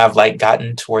 and I've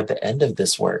gotten toward the end of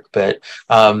this work. But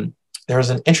there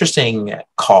was an interesting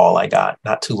call I got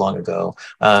not too long ago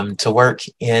to work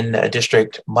in a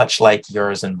district much like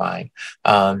yours and mine.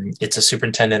 It's a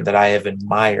superintendent that I have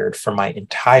admired for my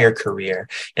entire career.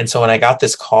 And so when I got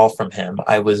this call from him,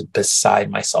 I was beside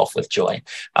myself with joy.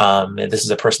 And this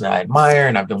is a person that I admire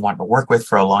and I've been wanting to work with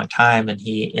for a long time. And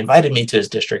he invited me to his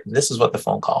district. And this is what the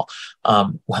phone call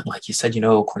went like. He said,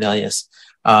 Cornelius,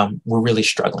 we're really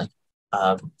struggling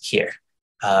here.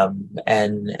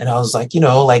 And I was like,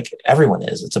 like everyone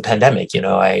is, it's a pandemic,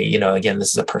 again, this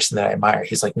is a person that I admire.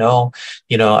 He's like, no,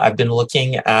 I've been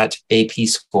looking at AP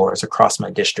scores across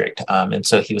my district. And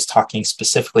so he was talking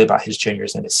specifically about his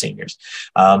juniors and his seniors.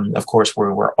 Of course, we've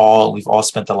all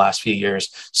spent the last few years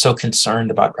so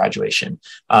concerned about graduation.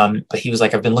 But he was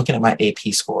like, I've been looking at my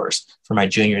AP scores for my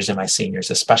juniors and my seniors,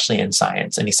 especially in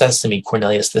science. And he says to me,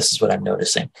 Cornelius, this is what I'm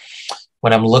noticing.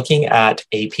 When I'm looking at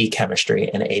AP chemistry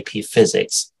and AP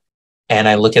physics, and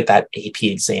I look at that AP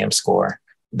exam score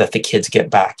that the kids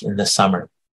get back in the summer,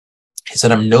 he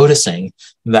said, I'm noticing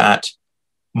that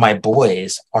my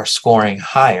boys are scoring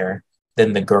higher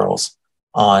than the girls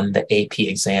on the AP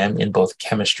exam in both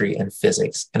chemistry and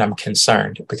physics. And I'm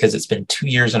concerned because it's been 2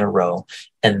 years in a row,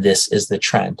 and this is the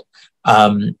trend.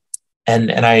 And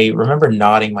I remember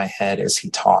nodding my head as he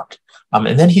talked.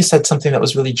 And then he said something that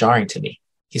was really jarring to me.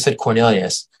 He said,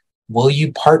 Cornelius, will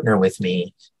you partner with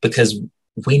me? Because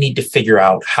we need to figure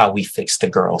out how we fix the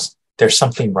girls. There's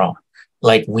something wrong.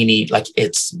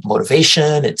 It's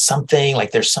motivation. It's something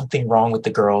there's something wrong with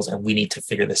the girls and we need to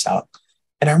figure this out.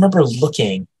 And I remember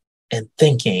looking and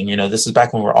thinking, this is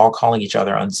back when we were all calling each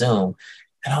other on Zoom.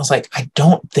 And I was like, I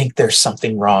don't think there's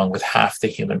something wrong with half the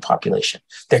human population.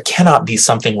 There cannot be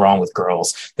something wrong with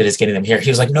girls that is getting them here. He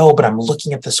was like, no, but I'm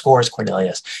looking at the scores,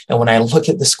 Cornelius. And when I look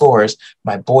at the scores,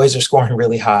 my boys are scoring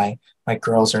really high. My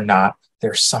girls are not.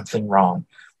 There's something wrong.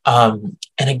 And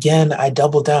again, I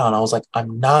doubled down. I was like,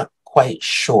 I'm not quite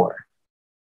sure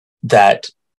that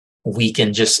we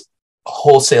can just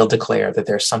wholesale declare that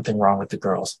there's something wrong with the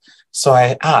girls. So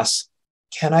I asked,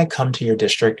 can I come to your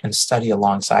district and study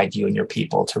alongside you and your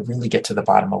people to really get to the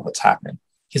bottom of what's happening?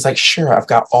 He's like, sure, I've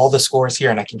got all the scores here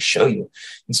and I can show you.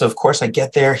 And so, of course, I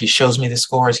get there. He shows me the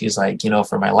scores. He's like,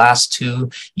 for my last 2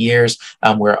 years,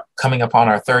 we're coming up on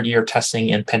our third year of testing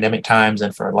in pandemic times.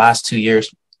 And for the last 2 years,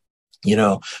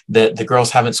 the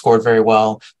girls haven't scored very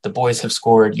well. The boys have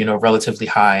scored, relatively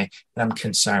high. And I'm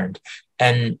concerned.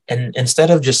 And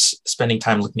instead of just spending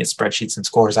time looking at spreadsheets and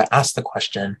scores, I asked the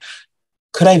question,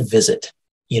 could I visit,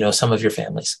 some of your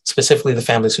families, specifically the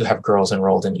families who have girls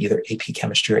enrolled in either AP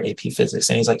chemistry or AP physics?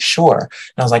 And he's like, sure.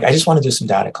 And I was like, I just want to do some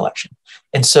data collection.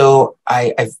 And so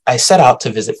I set out to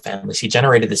visit families. He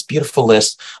generated this beautiful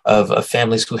list of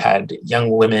families who had young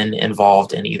women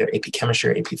involved in either AP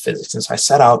chemistry or AP physics. And so I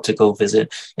set out to go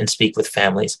visit and speak with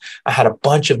families. I had a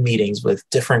bunch of meetings with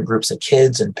different groups of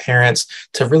kids and parents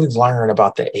to really learn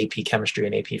about the AP chemistry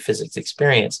and AP physics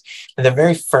experience. And the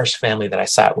very first family that I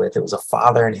sat with, it was a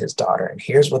father and his daughter. And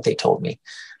here's what they told me.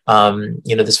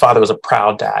 This father was a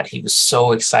proud dad. He was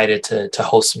so excited to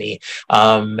host me.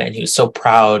 And he was so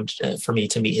proud for me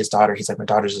to meet his daughter. He's like, my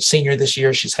daughter's a senior this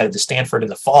year. She's headed to Stanford in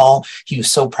the fall. He was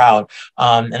so proud.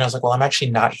 And I was like, well, I'm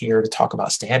actually not here to talk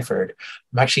about Stanford.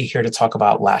 I'm actually here to talk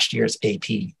about last year's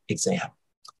AP exam.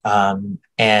 And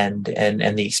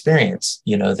the experience,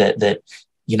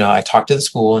 I talked to the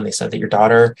school and they said that your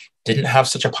daughter didn't have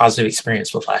such a positive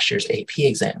experience with last year's AP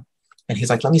exam. And he's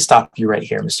like, let me stop you right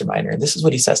here, Mr. Miner. And this is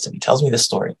what he says to me. He tells me this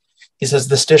story. He says,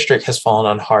 this district has fallen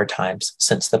on hard times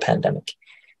since the pandemic.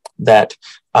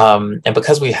 And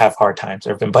because we have hard times,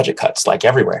 there have been budget cuts like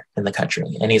everywhere in the country.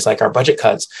 And he's like, our budget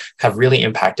cuts have really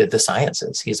impacted the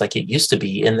sciences. He's like, it used to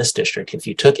be in this district, if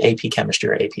you took AP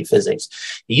chemistry or AP physics,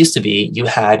 it used to be you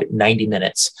had 90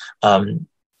 minutes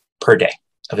per day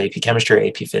of AP chemistry or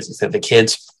AP physics that the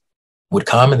kids would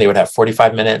come and they would have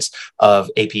 45 minutes of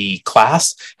AP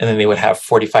class, and then they would have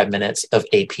 45 minutes of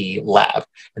AP lab.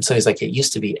 And so he's like, it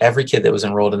used to be every kid that was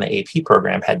enrolled in the AP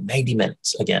program had 90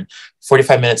 minutes, again,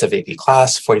 45 minutes of AP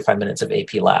class, 45 minutes of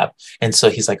AP lab. And so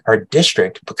he's like, our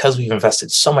district, because we've invested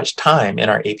so much time in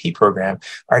our AP program,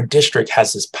 our district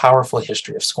has this powerful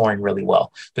history of scoring really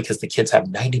well because the kids have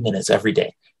 90 minutes every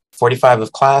day, 45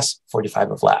 of class,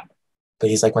 45 of lab. But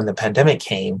he's like, when the pandemic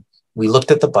came, we looked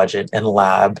at the budget and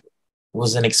lab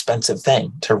was an expensive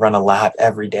thing to run a lab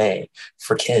every day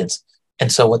for kids. And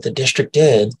so what the district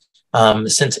did,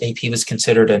 since AP was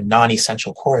considered a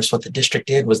non-essential course, what the district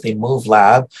did was they moved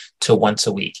lab to once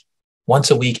a week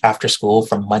after school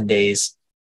on Mondays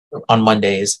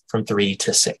from 3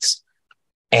 to 6.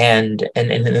 And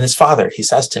his father, he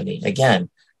says to me, again,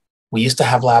 we used to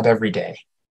have lab every day.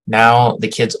 Now the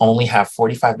kids only have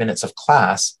 45 minutes of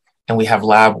class and we have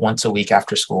lab once a week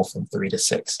after school from 3 to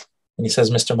 6. And he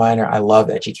says, Mr. Miner, I love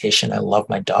education. I love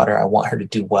my daughter. I want her to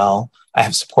do well. I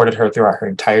have supported her throughout her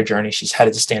entire journey. She's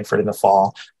headed to Stanford in the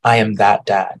fall. I am that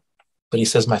dad. But he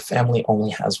says, my family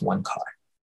only has one car.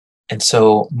 And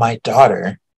so my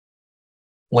daughter,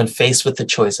 when faced with the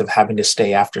choice of having to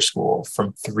stay after school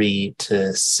from 3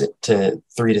 to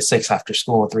 6 after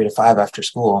school, 3 to 5 after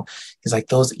school, he's like,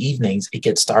 those evenings, it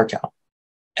gets dark out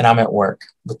and I'm at work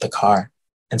with the car.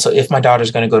 And so if my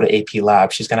daughter's going to go to AP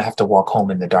lab, she's going to have to walk home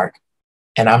in the dark.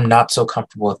 And I'm not so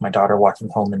comfortable with my daughter walking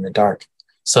home in the dark.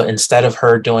 So instead of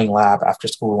her doing lab after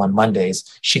school on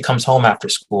Mondays, she comes home after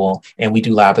school and we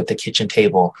do lab at the kitchen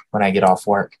table when I get off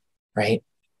work, right?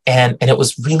 And it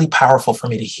was really powerful for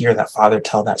me to hear that father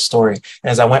tell that story.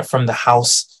 And as I went from the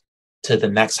house to the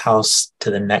next house,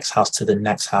 to the next house, to the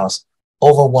next house,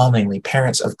 overwhelmingly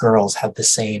parents of girls had the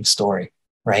same story,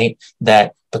 right?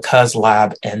 That because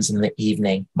lab ends in the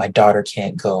evening, my daughter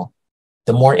can't go.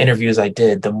 The more interviews I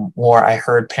did, the more I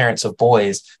heard parents of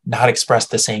boys not express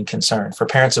the same concern. For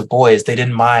parents of boys, they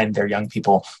didn't mind their young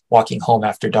people walking home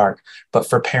after dark. But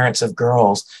for parents of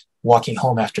girls, walking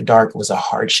home after dark was a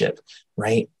hardship,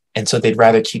 right? And so they'd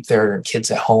rather keep their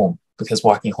kids at home because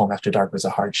walking home after dark was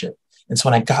a hardship. And so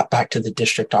when I got back to the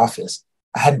district office,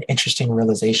 I had an interesting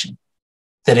realization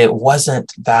that it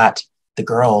wasn't that the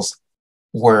girls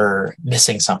were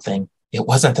missing something. It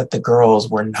wasn't that the girls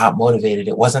were not motivated.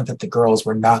 It wasn't that the girls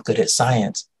were not good at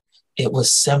science. It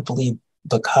was simply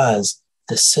because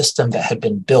the system that had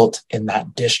been built in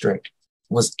that district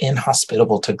was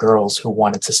inhospitable to girls who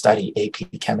wanted to study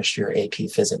AP chemistry or AP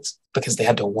physics because they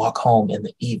had to walk home in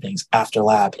the evenings after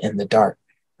lab in the dark,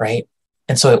 right?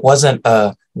 And so it wasn't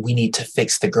we need to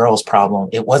fix the girls problem.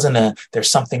 It wasn't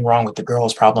there's something wrong with the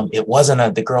girls problem. It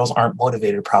wasn't the girls aren't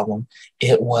motivated problem.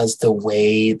 It was the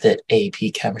way that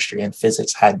AP chemistry and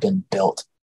physics had been built,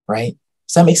 right?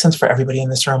 Does that make sense for everybody in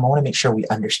this room? I want to make sure we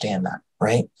understand that,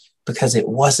 right? Because it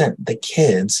wasn't the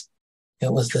kids,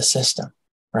 it was the system,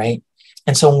 right?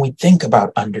 And so when we think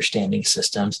about understanding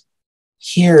systems,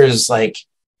 here's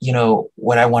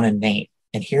what I want to name,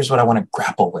 and here's what I want to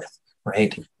grapple with,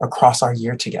 right? Across our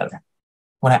year together.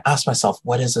 When I ask myself,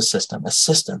 what is a system? A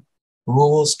system,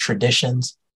 rules,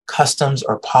 traditions, customs,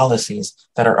 or policies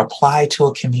that are applied to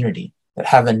a community that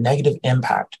have a negative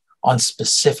impact on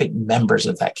specific members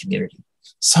of that community,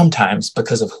 sometimes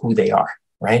because of who they are,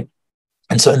 right?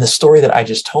 And so in the story that I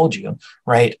just told you,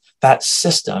 right, that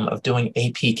system of doing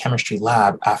AP chemistry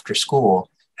lab after school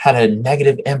had a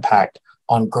negative impact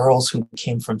on girls who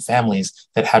came from families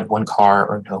that had one car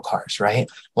or no cars, right?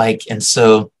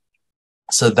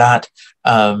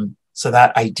 So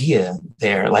that idea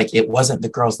there, it wasn't the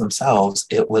girls themselves,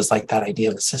 it was that idea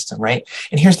of a system, right?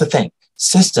 And here's the thing,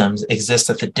 systems exist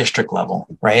at the district level,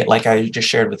 right? Like I just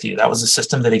shared with you, that was a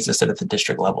system that existed at the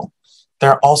district level.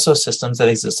 There are also systems that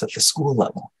exist at the school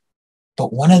level.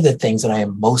 But one of the things that I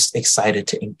am most excited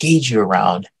to engage you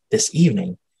around this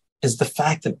evening is the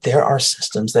fact that there are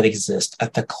systems that exist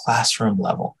at the classroom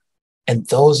level. And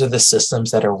those are the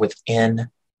systems that are within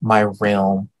my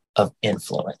realm of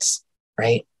influence,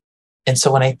 right? And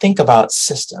so when I think about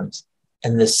systems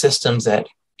and the systems that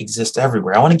exist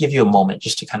everywhere, I want to give you a moment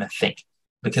just to kind of think,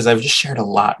 because I've just shared a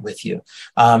lot with you.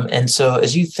 And so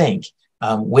as you think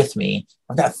with me,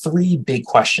 I've got 3 big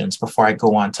questions before I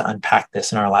go on to unpack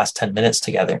this in our last 10 minutes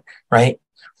together, right?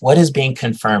 What is being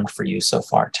confirmed for you so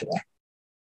far today?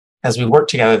 As we work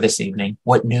together this evening,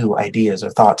 what new ideas or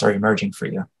thoughts are emerging for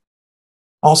you?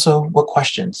 Also, what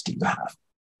questions do you have,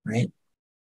 right?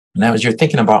 Now, as you're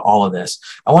thinking about all of this,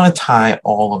 I want to tie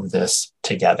all of this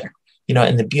together.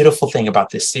 And the beautiful thing about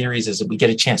this series is that we get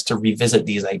a chance to revisit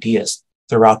these ideas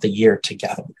throughout the year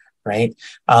together, right?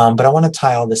 But I want to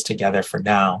tie all this together for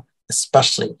now,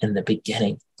 especially in the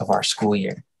beginning of our school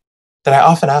year. That I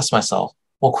often ask myself,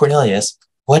 well, Cornelius,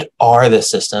 what are the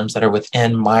systems that are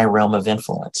within my realm of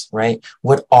influence, right?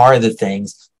 What are the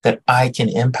things that I can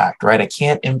impact, right? I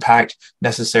can't impact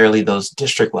necessarily those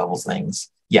district level things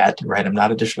yet, right? I'm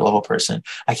not a district level person.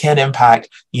 I can't impact,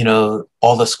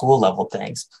 all the school level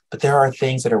things, but there are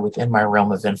things that are within my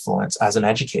realm of influence as an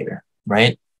educator,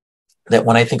 right? That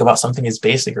when I think about something as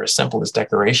basic or as simple as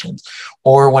decorations,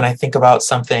 or when I think about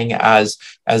something as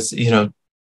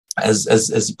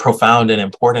profound and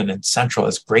important and central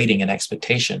as grading and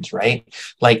expectations, right?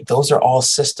 Those are all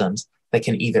systems that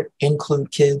can either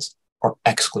include kids or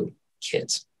exclude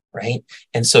kids, right?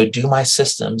 And so do my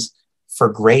systems for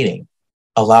grading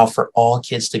allow for all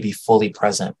kids to be fully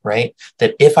present, right?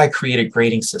 That if I create a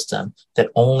grading system that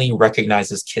only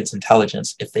recognizes kids'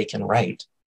 intelligence if they can write,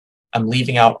 I'm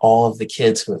leaving out all of the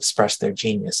kids who express their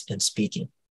genius in speaking.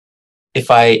 If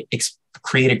I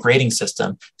create a grading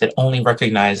system that only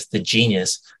recognizes the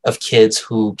genius of kids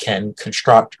who can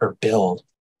construct or build,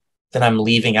 then I'm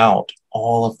leaving out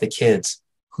all of the kids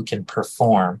who can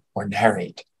perform or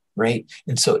narrate, right?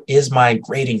 And so is my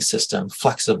grading system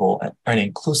flexible and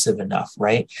inclusive enough,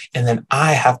 right? And then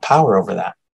I have power over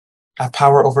that. I have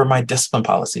power over my discipline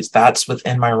policies. That's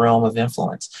within my realm of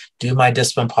influence. Do my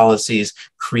discipline policies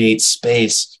create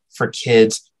space for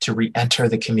kids to re-enter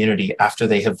the community after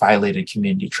they have violated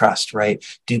community trust, right?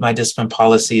 Do my discipline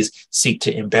policies seek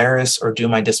to embarrass, or do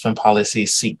my discipline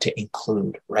policies seek to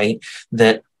include, right?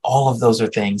 That all of those are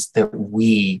things that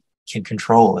we can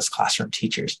control as classroom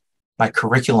teachers. My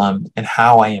curriculum and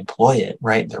how I employ it,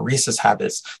 right? The recess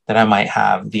habits that I might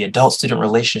have, the adult-student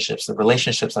relationships, the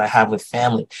relationships that I have with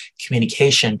family,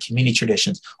 communication, community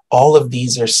traditions, all of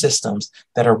these are systems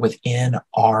that are within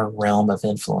our realm of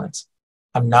influence.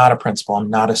 I'm not a principal, I'm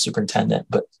not a superintendent,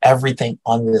 but everything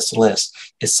on this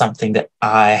list is something that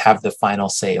I have the final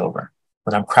say over.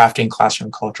 When I'm crafting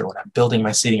classroom culture, when I'm building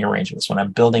my seating arrangements, when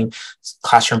I'm building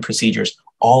classroom procedures,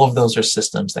 all of those are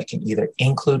systems that can either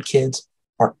include kids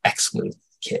or exclude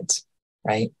kids,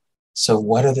 right? So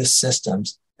what are the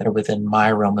systems that are within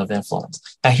my realm of influence?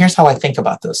 Now, here's how I think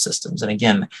about those systems. And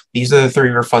again, these are the 3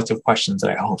 reflective questions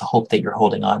that I hope that you're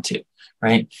holding on to,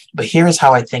 right? But here's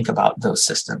how I think about those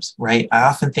systems, right? I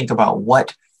often think about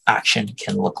what action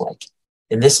can look like.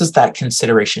 And this is that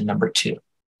consideration number 2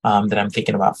 that I'm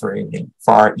thinking about for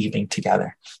our evening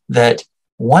together. That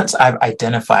once I've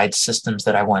identified systems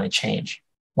that I want to change,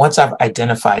 once I've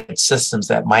identified systems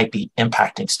that might be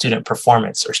impacting student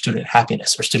performance or student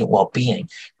happiness or student well-being,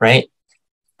 right?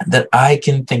 That I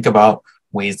can think about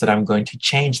ways that I'm going to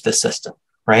change the system,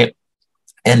 right?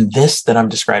 And this that I'm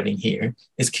describing here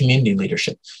is community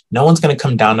leadership. No one's going to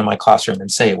come down to my classroom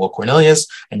and say, well, Cornelius,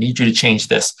 I need you to change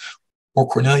this. Or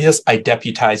Cornelius, I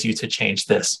deputize you to change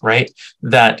this, right?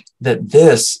 That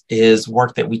this is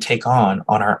work that we take on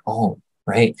our own,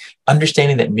 right?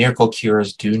 Understanding that miracle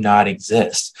cures do not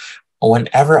exist.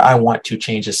 Whenever I want to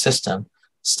change a system,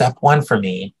 step one for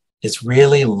me is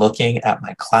really looking at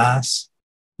my class,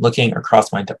 looking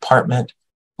across my department,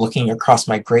 looking across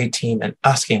my grade team and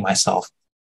asking myself,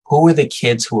 who are the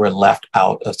kids who are left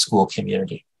out of school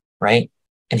community, right?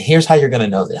 And here's how you're going to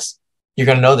know this. You're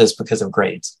going to know this because of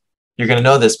grades. You're going to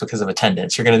know this because of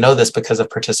attendance. You're going to know this because of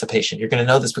participation. You're going to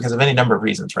know this because of any number of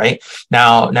reasons, right?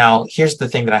 Now, here's the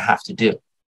thing that I have to do.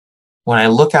 When I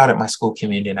look out at my school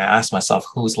community and I ask myself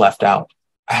who's left out,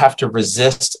 I have to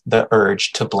resist the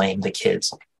urge to blame the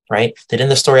kids, right? That in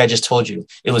the story I just told you,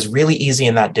 it was really easy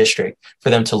in that district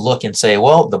for them to look and say,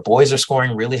 well, the boys are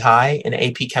scoring really high in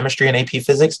AP chemistry and AP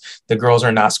physics. The girls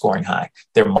are not scoring high.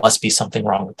 There must be something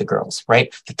wrong with the girls,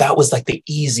 right? That was like the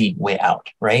easy way out,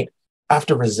 right? I have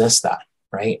to resist that,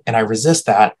 right? And I resist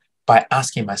that by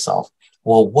asking myself,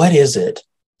 well, what is it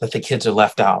that the kids are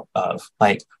left out of?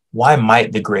 Like, why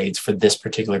might the grades for this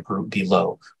particular group be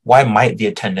low? Why might the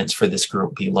attendance for this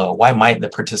group be low? Why might the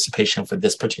participation for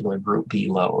this particular group be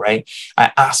low, right?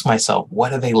 I ask myself,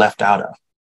 what are they left out of?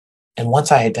 And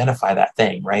once I identify that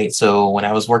thing, right? So when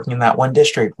I was working in that one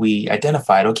district, we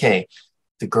identified, okay,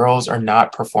 the girls are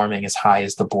not performing as high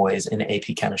as the boys in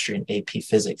AP chemistry and AP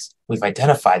physics. We've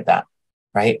identified that,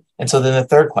 right? And so then the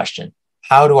third question,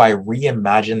 how do I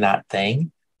reimagine that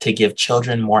thing to give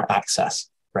children more access,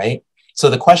 right? So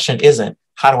the question isn't,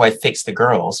 how do I fix the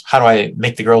girls? How do I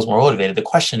make the girls more motivated? The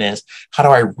question is, how do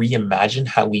I reimagine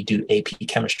how we do AP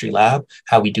chemistry lab,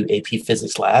 how we do AP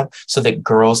physics lab, so that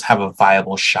girls have a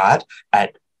viable shot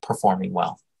at performing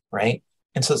well, right?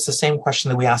 And so it's the same question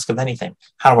that we ask of anything.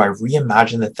 How do I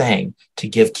reimagine the thing to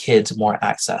give kids more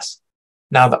access?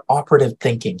 Now, the operative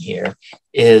thinking here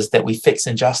is that we fix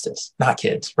injustice, not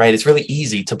kids, right? It's really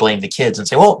easy to blame the kids and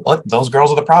say, well, look, those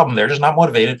girls are the problem. They're just not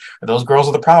motivated. Or those girls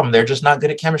are the problem. They're just not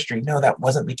good at chemistry. No, that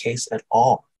wasn't the case at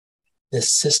all. The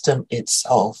system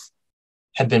itself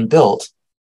had been built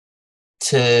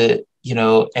to,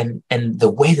 and the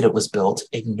way that it was built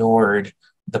ignored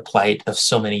the plight of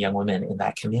so many young women in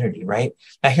that community, right?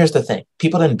 Now, here's the thing.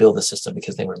 People didn't build the system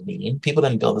because they were mean. People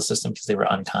didn't build the system because they were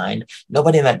unkind.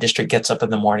 Nobody in that district gets up in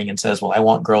the morning and says, well, I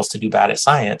want girls to do bad at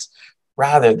science.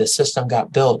 Rather, the system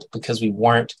got built because we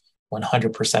weren't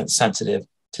 100% sensitive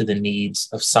to the needs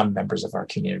of some members of our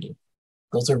community.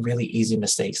 Those are really easy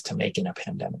mistakes to make in a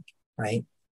pandemic, right?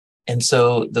 And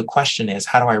so the question is,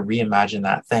 how do I reimagine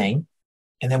that thing?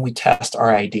 And then we test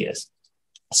our ideas.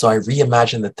 So I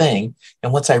reimagine the thing.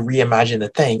 And once I reimagine the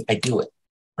thing, I do it,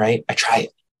 right? I try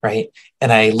it, right? And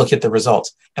I look at the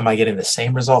results. Am I getting the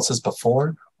same results as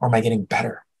before, or am I getting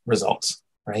better results,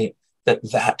 right?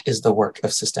 That is the work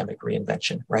of systemic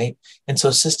reinvention, right? And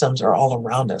so systems are all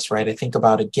around us, right? I think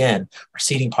about, again, our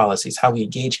seating policies, how we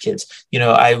engage kids.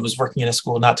 I was working in a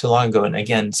school not too long ago. And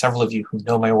again, several of you who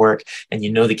know my work and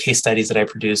the case studies that I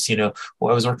produce, I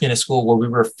was working in a school where we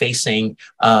were facing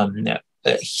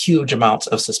huge amounts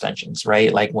of suspensions,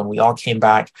 right? Like when we all came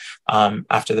back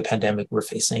after the pandemic, we're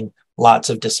facing lots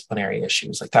of disciplinary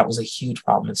issues. Like that was a huge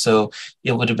problem. And so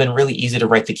it would have been really easy to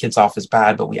write the kids off as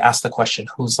bad, but we asked the question,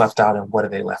 who's left out and what are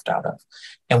they left out of?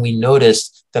 And we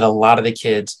noticed that a lot of the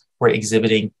kids were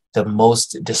exhibiting the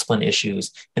most discipline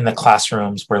issues in the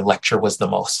classrooms where lecture was the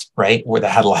most, right? Where they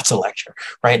had lots of lecture,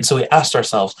 right? And so we asked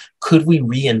ourselves, could we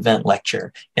reinvent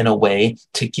lecture in a way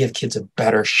to give kids a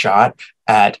better shot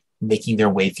at making their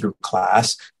way through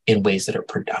class in ways that are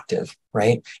productive,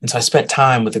 right? And so I spent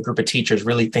time with a group of teachers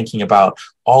really thinking about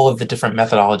all of the different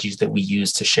methodologies that we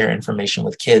use to share information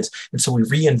with kids. And so we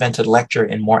reinvented lecture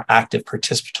in more active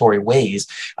participatory ways.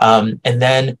 And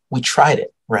then we tried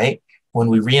it, right? When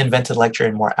we reinvented lecture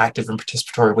in more active and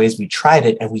participatory ways, we tried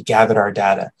it and we gathered our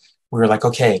data. We were like,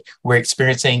 okay, we're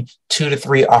experiencing 2 to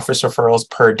 3 office referrals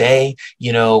per day,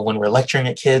 when we're lecturing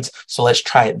at kids. So let's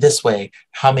try it this way.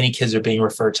 How many kids are being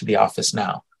referred to the office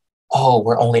now? Oh,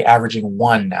 we're only averaging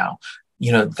 1 now.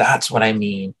 That's what I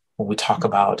mean when we talk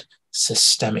about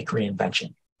systemic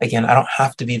reinvention. Again, I don't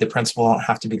have to be the principal. I don't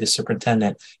have to be the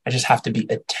superintendent. I just have to be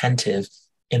attentive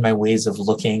in my ways of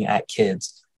looking at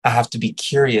kids. I have to be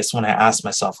curious when I ask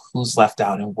myself, who's left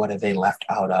out and what are they left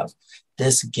out of?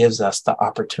 This gives us the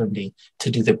opportunity to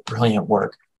do the brilliant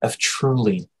work of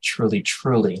truly, truly,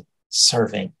 truly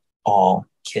serving all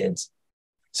kids.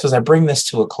 So as I bring this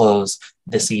to a close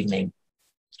this evening,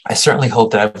 I certainly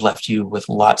hope that I've left you with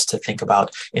lots to think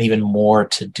about and even more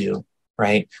to do.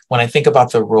 right? When I think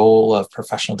about the role of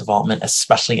professional development,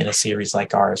 especially in a series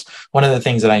like ours, one of the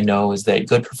things that I know is that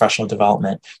good professional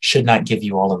development should not give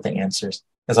you all of the answers.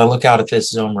 As I look out at this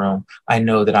Zoom room, I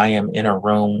know that I am in a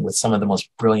room with some of the most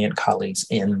brilliant colleagues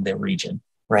in the region,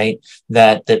 right?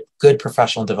 That good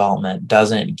professional development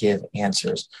doesn't give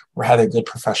answers. Rather, good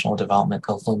professional development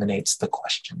illuminates the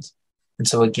questions. And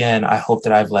so again, I hope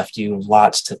that I've left you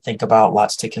lots to think about,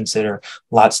 lots to consider,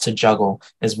 lots to juggle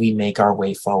as we make our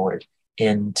way forward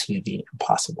into the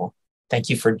impossible. Thank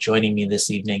you for joining me this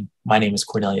evening. My name is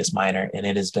Cornelius Miner, and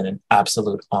it has been an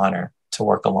absolute honor to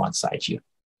work alongside you.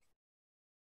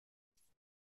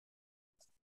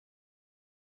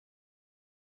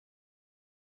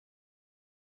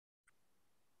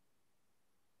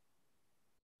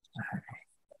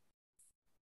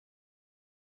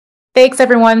 Thanks,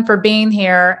 everyone, for being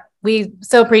here. We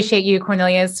so appreciate you,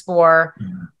 Cornelius, for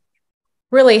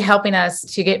really helping us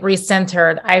to get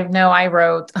recentered. I know I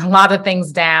wrote a lot of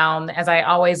things down, as I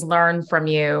always learn from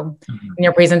you in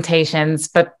your presentations,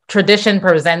 but tradition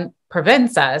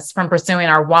prevents us from pursuing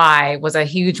our why was a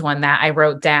huge one that I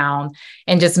wrote down,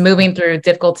 and just moving through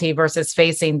difficulty versus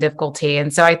facing difficulty.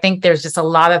 And so I think there's just a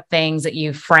lot of things that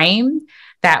you framed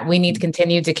that we need to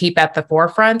continue to keep at the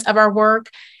forefront of our work,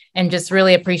 and just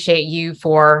really appreciate you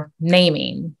for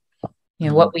naming,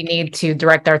 what we need to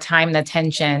direct our time and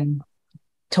attention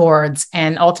towards,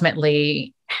 and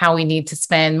ultimately how we need to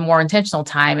spend more intentional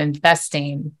time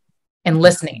investing and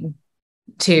listening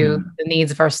to the needs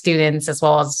of our students as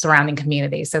well as surrounding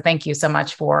communities. So thank you so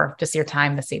much for just your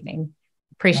time this evening.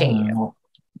 Appreciate you.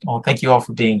 Well, thank you all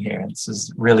for being here. This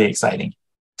is really exciting.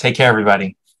 Take care,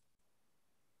 everybody.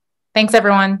 Thanks,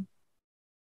 everyone.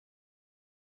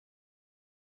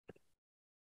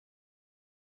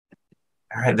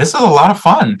 All right, this is a lot of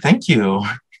fun. Thank you.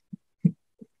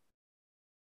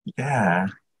 Yeah.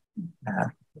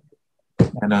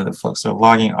 I know that folks are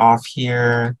logging off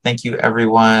here. Thank you,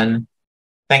 everyone.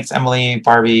 Thanks, Emily,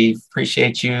 Barbie.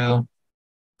 Appreciate you.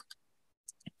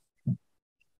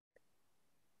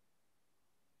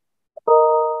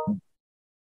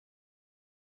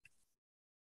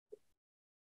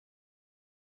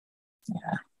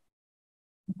 Yeah.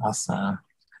 Awesome.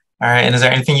 All right. And is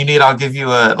there anything you need? I'll give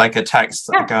you a text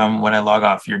when I log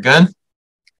off. You're good? I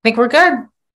think we're good.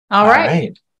 All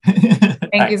right.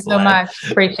 Thank you so much.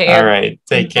 Appreciate it. All right.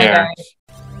 Take care.